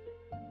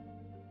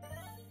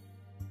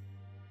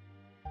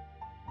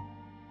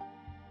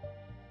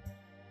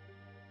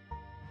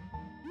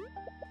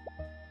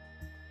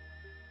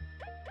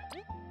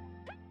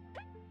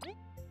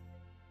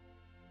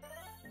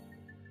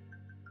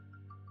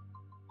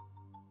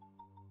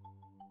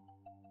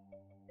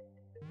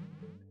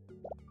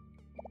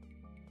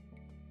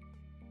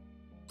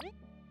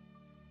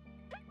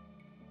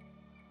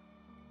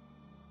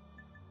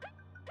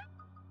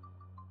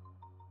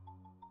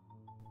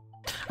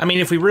 I mean,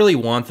 if we really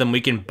want them,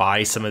 we can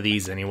buy some of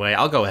these anyway.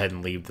 I'll go ahead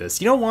and leave this.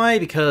 You know why?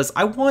 Because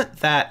I want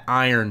that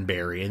iron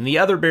berry, and the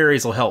other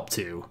berries will help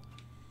too.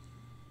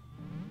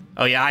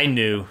 Oh yeah, I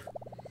knew.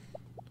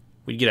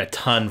 We'd get a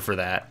ton for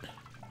that.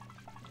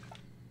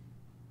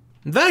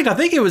 In fact, I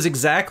think it was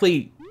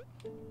exactly...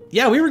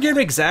 Yeah, we were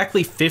given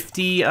exactly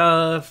 50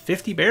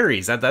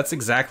 berries. That's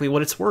exactly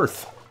what it's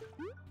worth.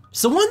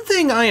 So one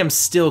thing I am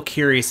still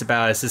curious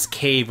about is this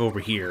cave over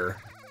here.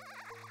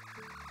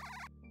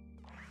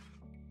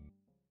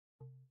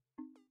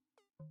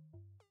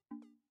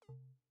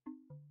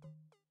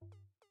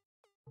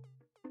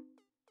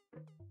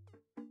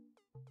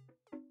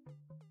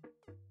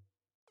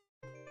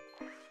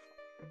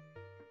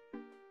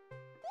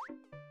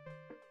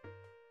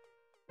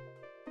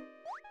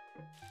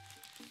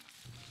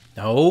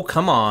 Oh,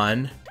 come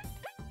on.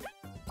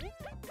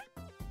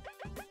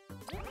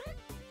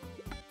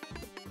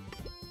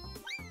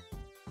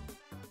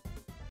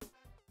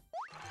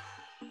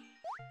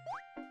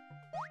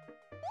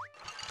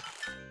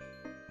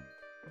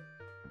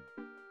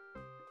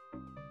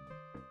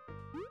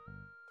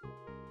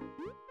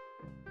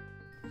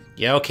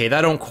 Yeah, okay, that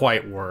don't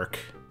quite work.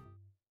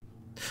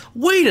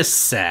 Wait a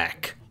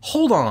sec.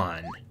 Hold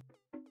on.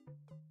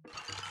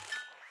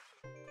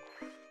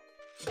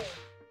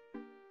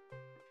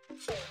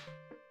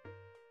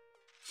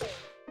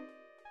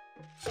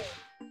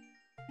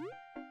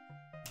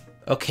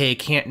 Okay,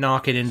 can't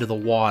knock it into the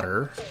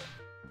water.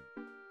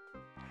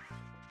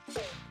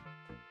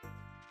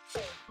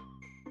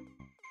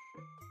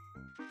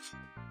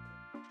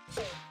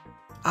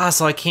 Ah,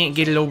 so I can't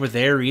get it over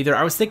there either.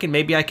 I was thinking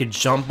maybe I could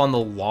jump on the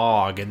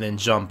log and then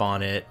jump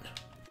on it.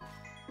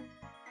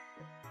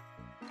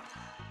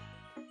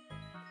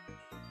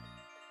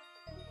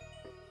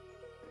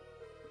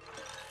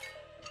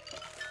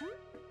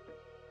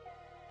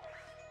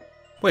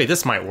 Wait,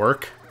 this might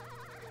work.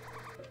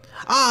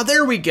 Ah,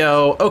 there we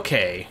go.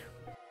 Okay.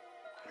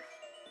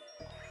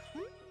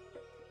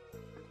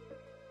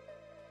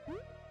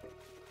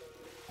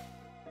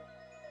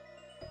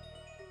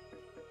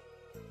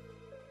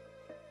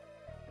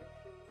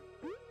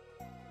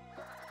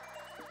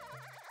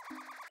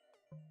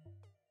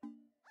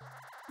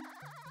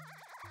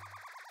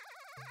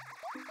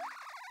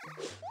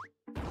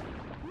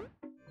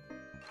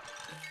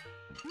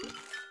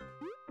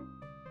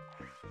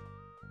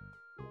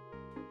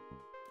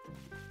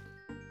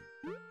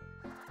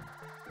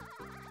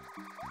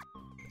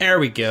 There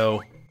we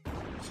go.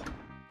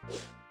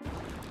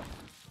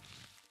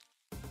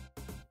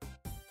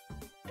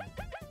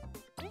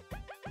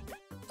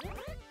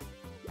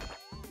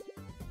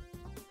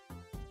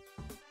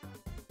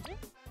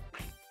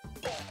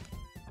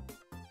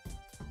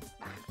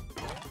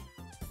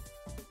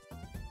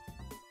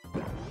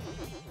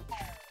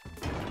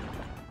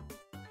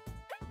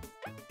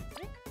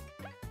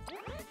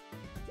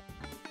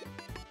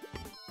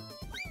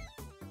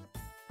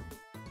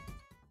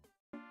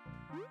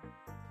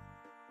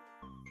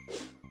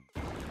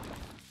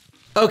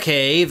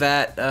 Okay,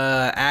 that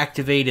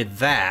activated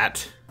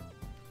that.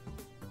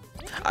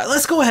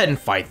 Let's go ahead and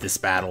fight this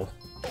battle.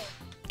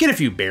 Get a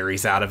few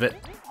berries out of it.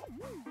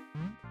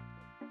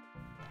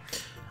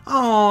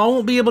 Oh, I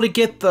won't be able to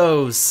get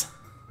those.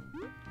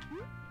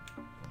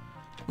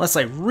 Unless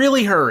I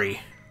really hurry.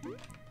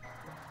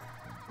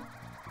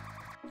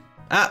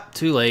 Ah,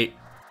 too late.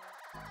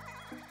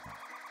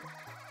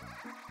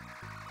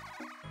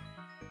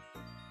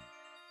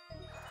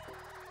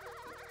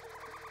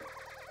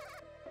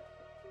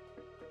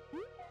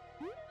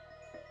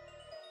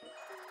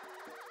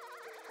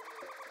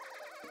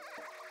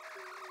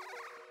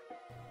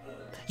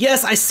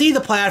 Yes, I see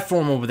the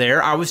platform over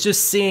there. I was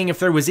just seeing if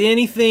there was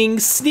anything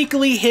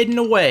sneakily hidden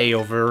away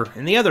over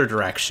in the other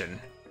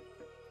direction.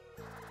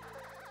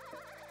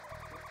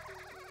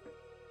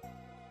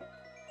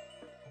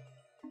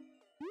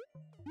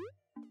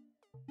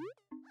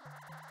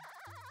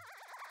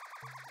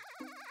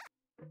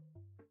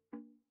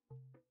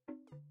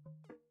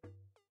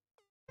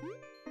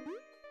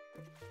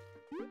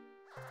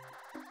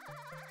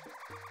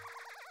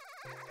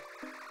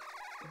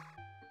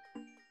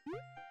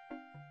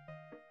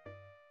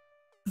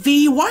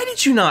 V, why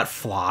did you not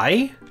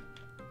fly?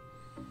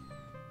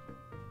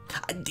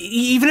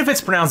 Even if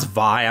it's pronounced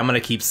Vi, I'm gonna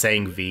keep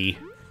saying V.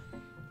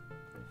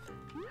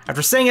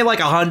 After saying it like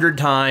 100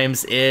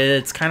 times,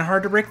 it's kind of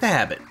hard to break the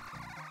habit.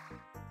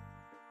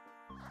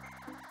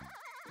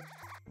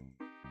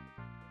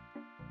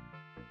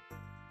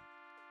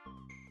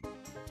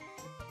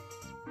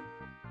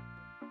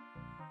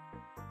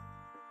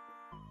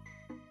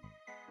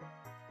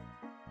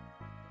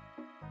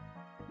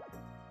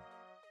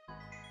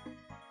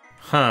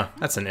 Huh,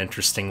 that's an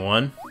interesting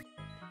one.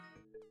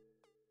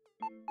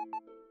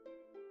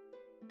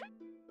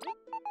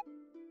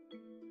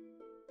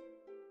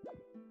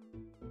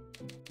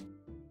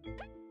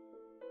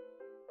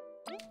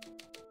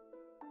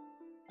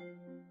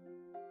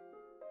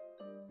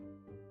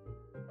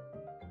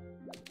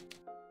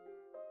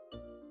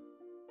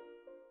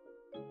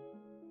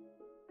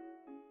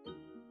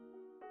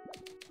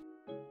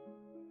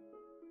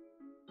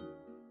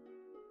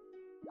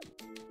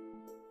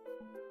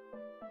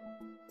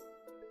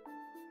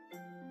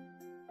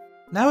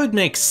 That would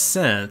make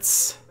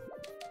sense.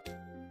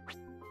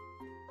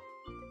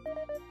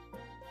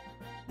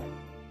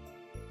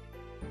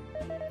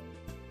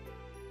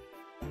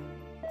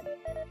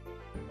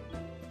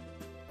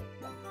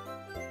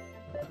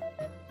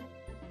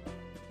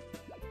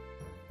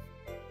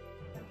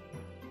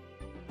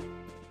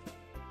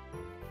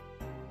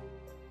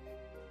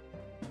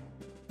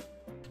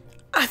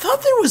 I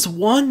thought there was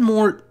one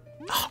more.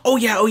 Oh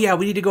yeah,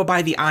 we need to go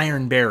buy the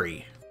iron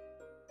berry.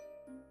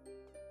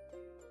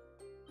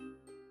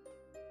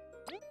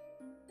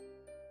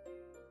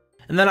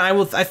 And then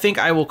I think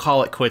I will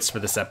call it quits for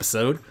this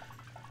episode.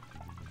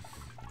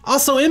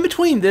 Also, in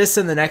between this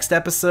and the next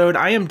episode,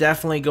 I am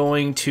definitely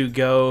going to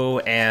go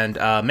and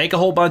make a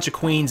whole bunch of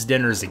Queen's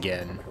dinners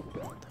again.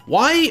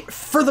 Why?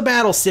 For the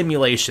battle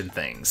simulation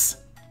things.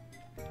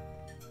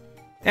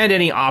 And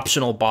any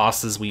optional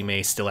bosses we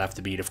may still have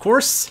to beat, of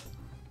course.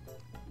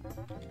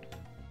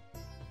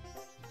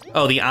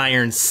 Oh, the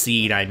Iron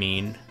Seed, I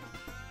mean.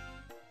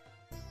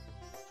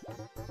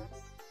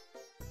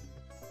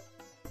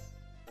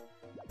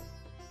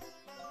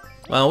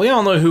 Well, we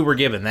all know who we're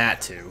giving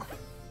that to.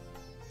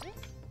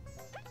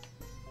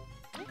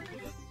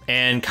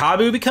 And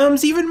Kabu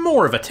becomes even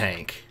more of a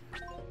tank.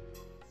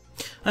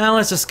 Well,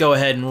 let's just go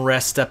ahead and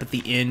rest up at the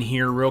inn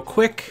here real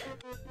quick.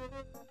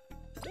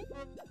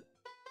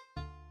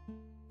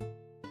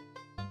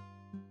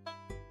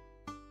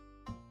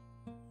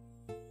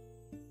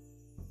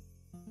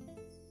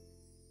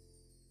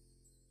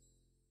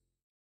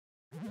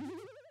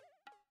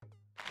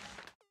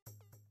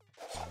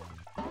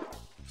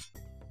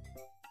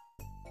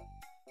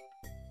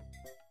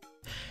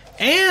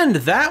 And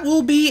that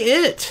will be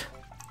it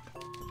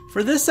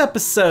for this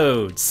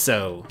episode,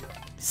 so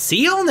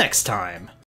see y'all next time.